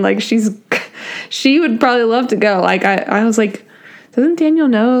fine. Like she would probably love to go. Like I was like, doesn't Daniel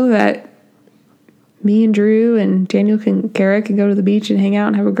know that me and Drew and Kara can go to the beach and hang out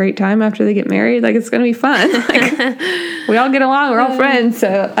and have a great time after they get married? Like, it's going to be fun. Like, we all get along. We're all friends.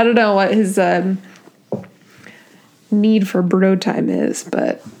 So I don't know what his need for bro time is,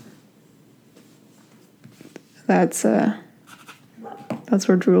 but that's where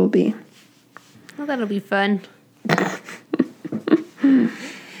Drew will be. Well, that'll be fun.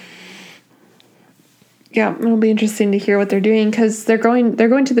 Yeah, it'll be interesting to hear what they're doing because they're going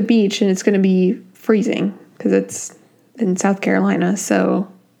to the beach and it's going to be freezing because it's in South Carolina, so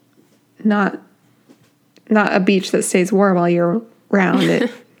not a beach that stays warm all year round.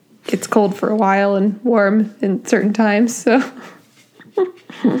 It gets cold for a while and warm in certain times. So,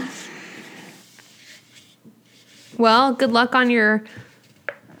 well, good luck on your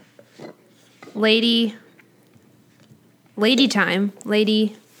lady time,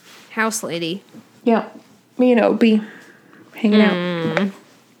 house lady. Yeah, me and Opie hanging out.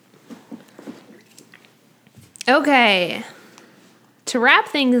 Okay. To wrap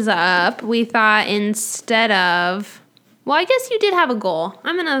things up, we thought instead of... Well, I guess you did have a goal.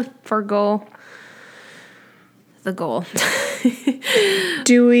 I'm going to forgo the goal.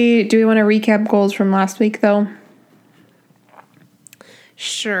 Do we want to recap goals from last week, though?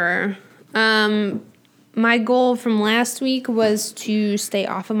 Sure. My goal from last week was to stay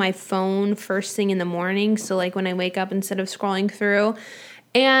off of my phone first thing in the morning. So like when I wake up instead of scrolling through.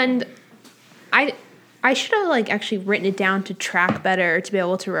 And I should have like actually written it down to track better to be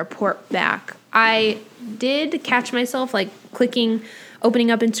able to report back. I did catch myself like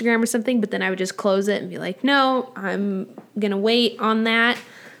opening up Instagram or something, but then I would just close it and be like, no, I'm going to wait on that.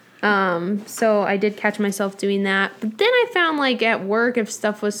 So I did catch myself doing that. But then I found like at work, if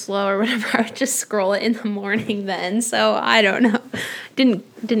stuff was slow or whatever, I would just scroll it in the morning then. So I don't know.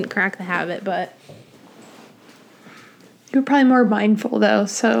 Didn't crack the habit, but you're probably more mindful though.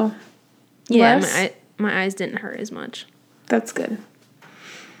 So yeah, my eyes didn't hurt as much. That's good.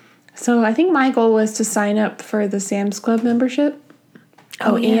 So I think my goal was to sign up for the Sam's Club membership.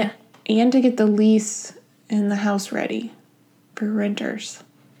 Oh yeah. And to get the lease and the house ready for renters,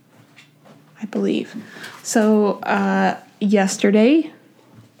 I believe. So yesterday,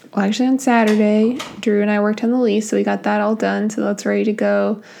 well actually on Saturday, Drew and I worked on the lease, so we got that all done, so that's ready to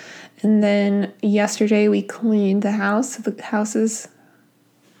go. And then yesterday we cleaned the house, so the house is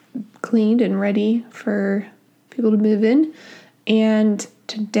cleaned and ready for people to move in. And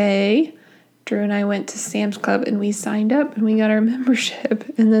today, Drew and I went to Sam's Club and we signed up and we got our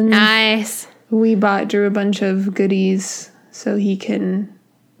membership. And then nice. We bought Drew a bunch of goodies so he can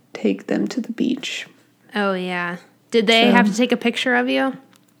take them to the beach. Oh, yeah. Did they have to take a picture of you?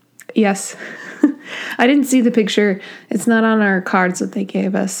 Yes. I didn't see the picture. It's not on our cards that they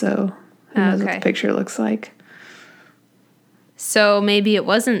gave us, so who knows what the picture looks like. So maybe it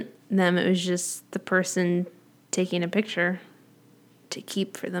wasn't them. It was just the person taking a picture to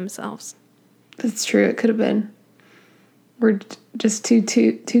keep for themselves. That's true. It could have been. We're just too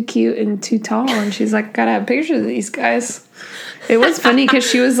cute and too tall. And she's like, gotta have pictures of these guys. It was funny because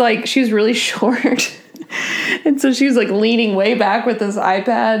she was really short. And so she was like leaning way back with this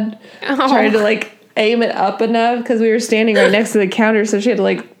iPad, trying to like aim it up enough because we were standing right next to the counter. So she had to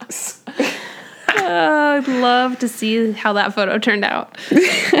like. I'd love to see how that photo turned out.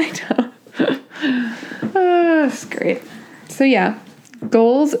 I know. It's great. So yeah,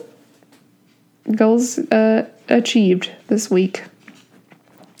 goals achieved this week.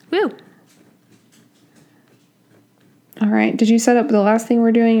 Woo. All right. Did you set up the last thing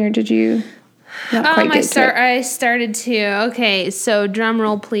we're doing, or did you not quite get to it? I started to. Okay, so drum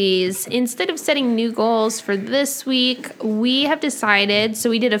roll, please. Instead of setting new goals for this week, we have decided, so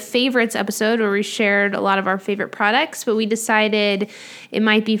we did a favorites episode where we shared a lot of our favorite products, but we decided it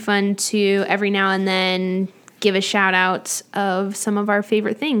might be fun to every now and then give a shout out of some of our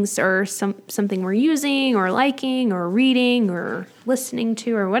favorite things, or something we're using or liking or reading or listening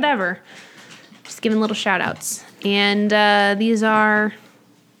to or whatever. Just giving little shout outs. And these are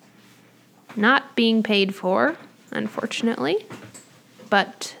not being paid for, unfortunately,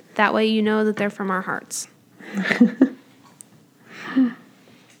 but that way you know that they're from our hearts.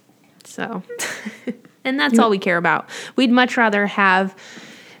 So, and that's all we care about. We'd much rather have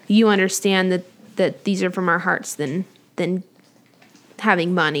you understand that these are from our hearts than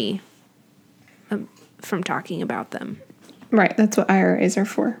having money from talking about them. Right, that's what IRAs are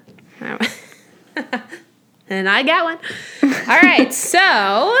for. And I got one. All right,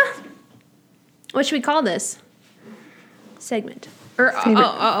 so what should we call this segment? Or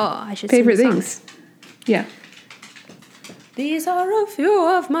I should favorite sing the things. song. Yeah. These are a few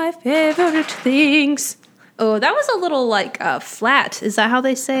of my favorite things. Oh, that was a little like flat. Is that how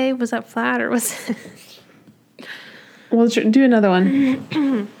they say? Was that flat or was it? Well, do another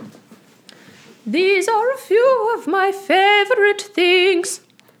one. These are a few of my favorite things.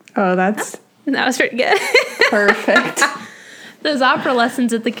 Oh, that was pretty good. Perfect. Those opera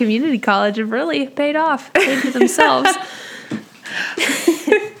lessons at the community college have really paid for themselves.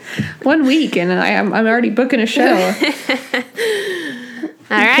 1 week, and I'm already booking a show.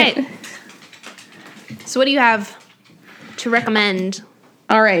 All right. So what do you have to recommend?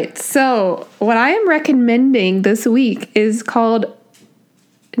 All right. So what I am recommending this week is called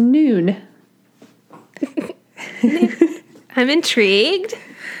Noon. I'm intrigued.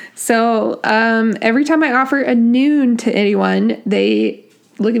 So every time I offer a Noon to anyone, they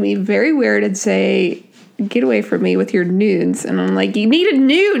look at me very weird and say, get away from me with your noons. And I'm like, you need a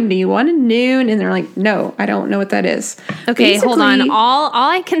noon. Do you want a noon? And they're like, no, I don't know what that is. Okay, hold on. All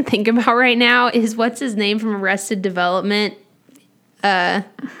I can think about right now is what's his name from Arrested Development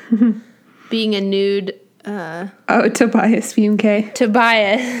being a nude. Tobias Fumke.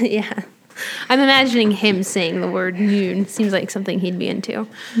 Tobias, yeah. I'm imagining him saying the word noon. Seems like something he'd be into.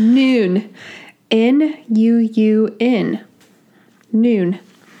 Noon. N-U-U-N. Noon.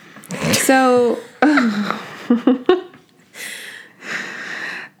 So...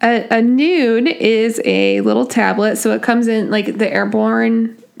 a Noon is a little tablet. So it comes in like the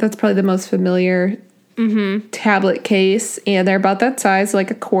Airborne. That's probably the most familiar tablet case. And they're about that size,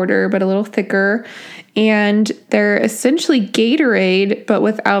 like a quarter, but a little thicker. And they're essentially Gatorade, but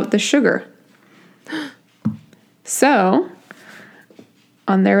without the sugar. So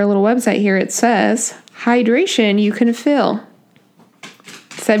on their little website here, it says, hydration you can feel.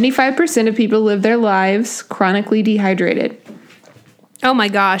 75% of people live their lives chronically dehydrated. Oh my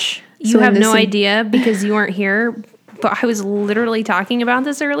gosh. You have no idea because you weren't here, but I was literally talking about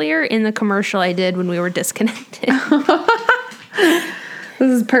this earlier in the commercial I did when we were disconnected.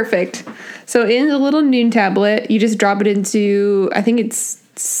 This is perfect. So in the little Noon tablet, you just drop it into, I think it's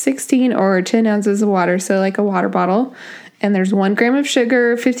 16 or 10 ounces of water, so like a water bottle. And there's 1 gram of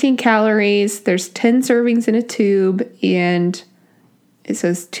sugar, 15 calories, there's 10 servings in a tube, and it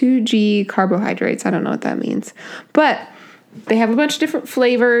says 2G carbohydrates. I don't know what that means. But they have a bunch of different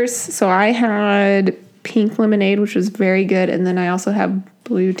flavors. So I had pink lemonade, which was very good. And then I also have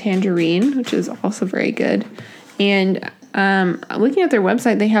blue tangerine, which is also very good. And looking at their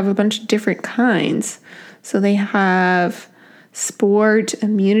website, they have a bunch of different kinds. So they have sport,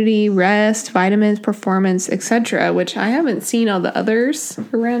 immunity, rest, vitamins, performance, etc., which I haven't seen all the others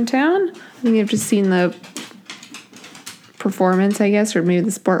around town. I think I've just seen the performance, I guess, or maybe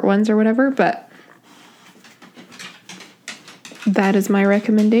the sport ones or whatever, but that is my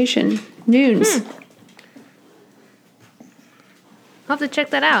recommendation. Noons. I'll have to check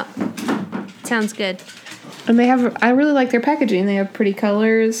that out. Sounds good. And I really like their packaging. They have pretty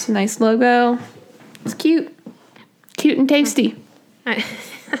colors, nice logo. It's cute. Cute and tasty.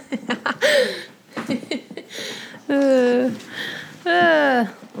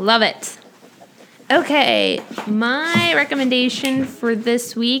 Love it. Okay, my recommendation for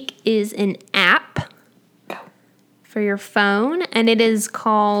this week is an app for your phone, and it is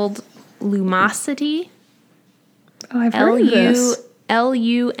called Lumosity. Oh, I've heard of this.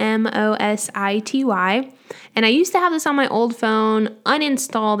 Lumosity. And I used to have this on my old phone,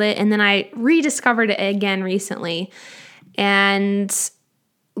 uninstalled it, and then I rediscovered it again recently. And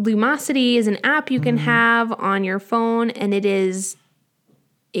Lumosity is an app you can have on your phone, and it is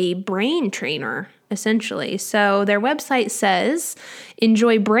a brain trainer, essentially. So their website says,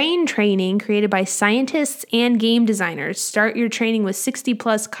 enjoy brain training created by scientists and game designers. Start your training with 60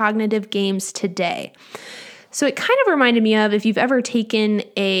 plus cognitive games today. So it kind of reminded me of if you've ever taken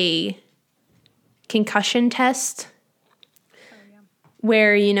a concussion test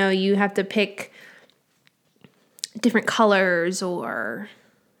where, you know, you have to pick different colors or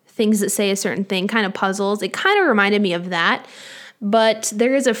things that say a certain thing, kind of puzzles. It kind of reminded me of that. But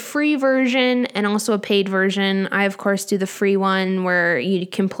there is a free version and also a paid version. I, of course, do the free one where you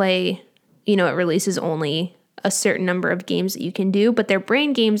can play, you know, it releases only a certain number of games that you can do. But they're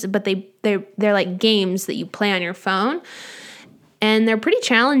brain games, but they're like games that you play on your phone. And they're pretty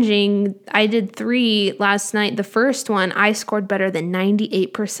challenging. I did 3 last night. The first one, I scored better than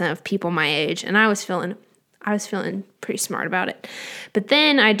 98% of people my age. And I was feeling pretty smart about it. But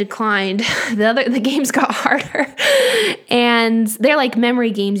then I declined. The games got harder. And they're like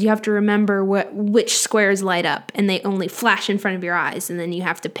memory games. You have to remember which squares light up, and they only flash in front of your eyes, and then you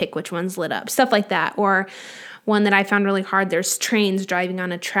have to pick which one's lit up. Stuff like that. Or one that I found really hard, there's trains driving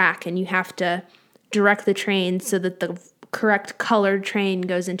on a track, and you have to direct the train so that the correct colored train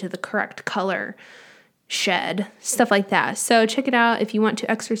goes into the correct color shed. Stuff like that. So check it out if you want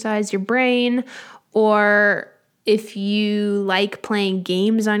to exercise your brain, or if you like playing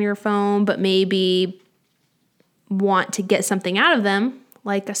games on your phone, but maybe want to get something out of them,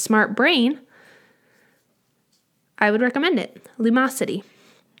 like a smart brain, I would recommend it. Lumosity.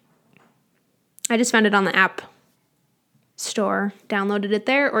 I just found it on the app store, downloaded it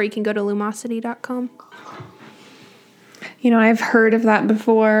there, or you can go to lumosity.com. You know, I've heard of that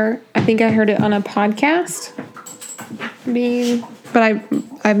before. I think I heard it on a podcast. But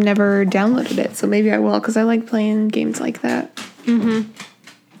I've never downloaded it, so maybe I will, because I like playing games like that. Mm-hmm.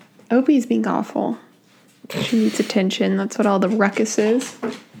 Opie's being awful. She needs attention. That's what all the ruckus is.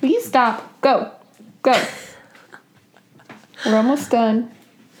 Will you stop? Go. We're almost done.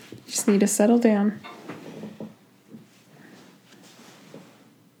 Just need to settle down.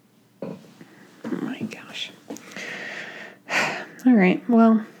 Oh my gosh. All right,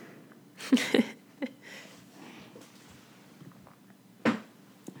 well.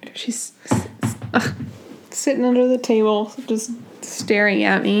 She's sitting under the table, just staring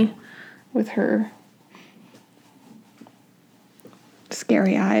at me with her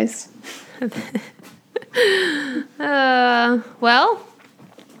scary eyes. Well,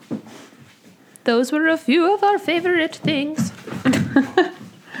 those were a few of our favorite things.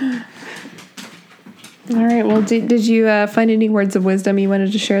 All right, well, did you find any words of wisdom you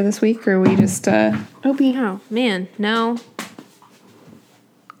wanted to share this week, or we just, Opie? Oh, man, no.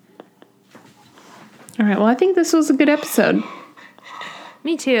 All right, well, I think this was a good episode.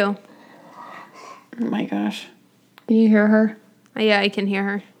 Me too. Oh my gosh. Can you hear her? Yeah, I can hear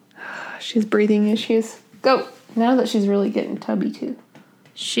her. She has breathing issues. Go. Now that she's really getting tubby too.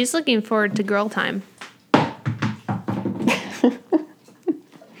 She's looking forward to girl time.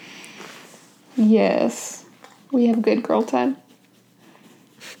 Yes. We have good girl time.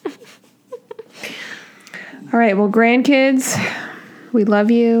 All right, well, grandkids, we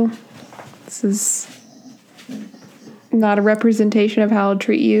love you. This is not a representation of how I'll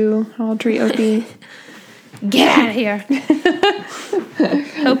treat you, how I'll treat Opie. Get out of here.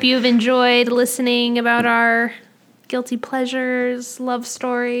 Hope you've enjoyed listening about our guilty pleasures, love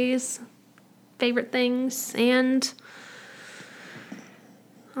stories, favorite things, and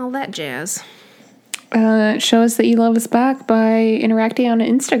all that jazz. Show us that you love us back by interacting on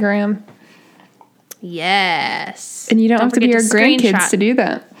Instagram. Yes. And you don't have to be our grandkids to do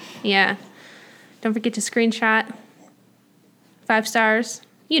that. Yeah. Don't forget to screenshot. 5 stars.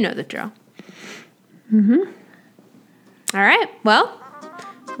 You know the drill. Mm-hmm. All right. Well,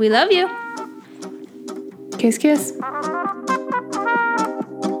 we love you. Kiss, kiss.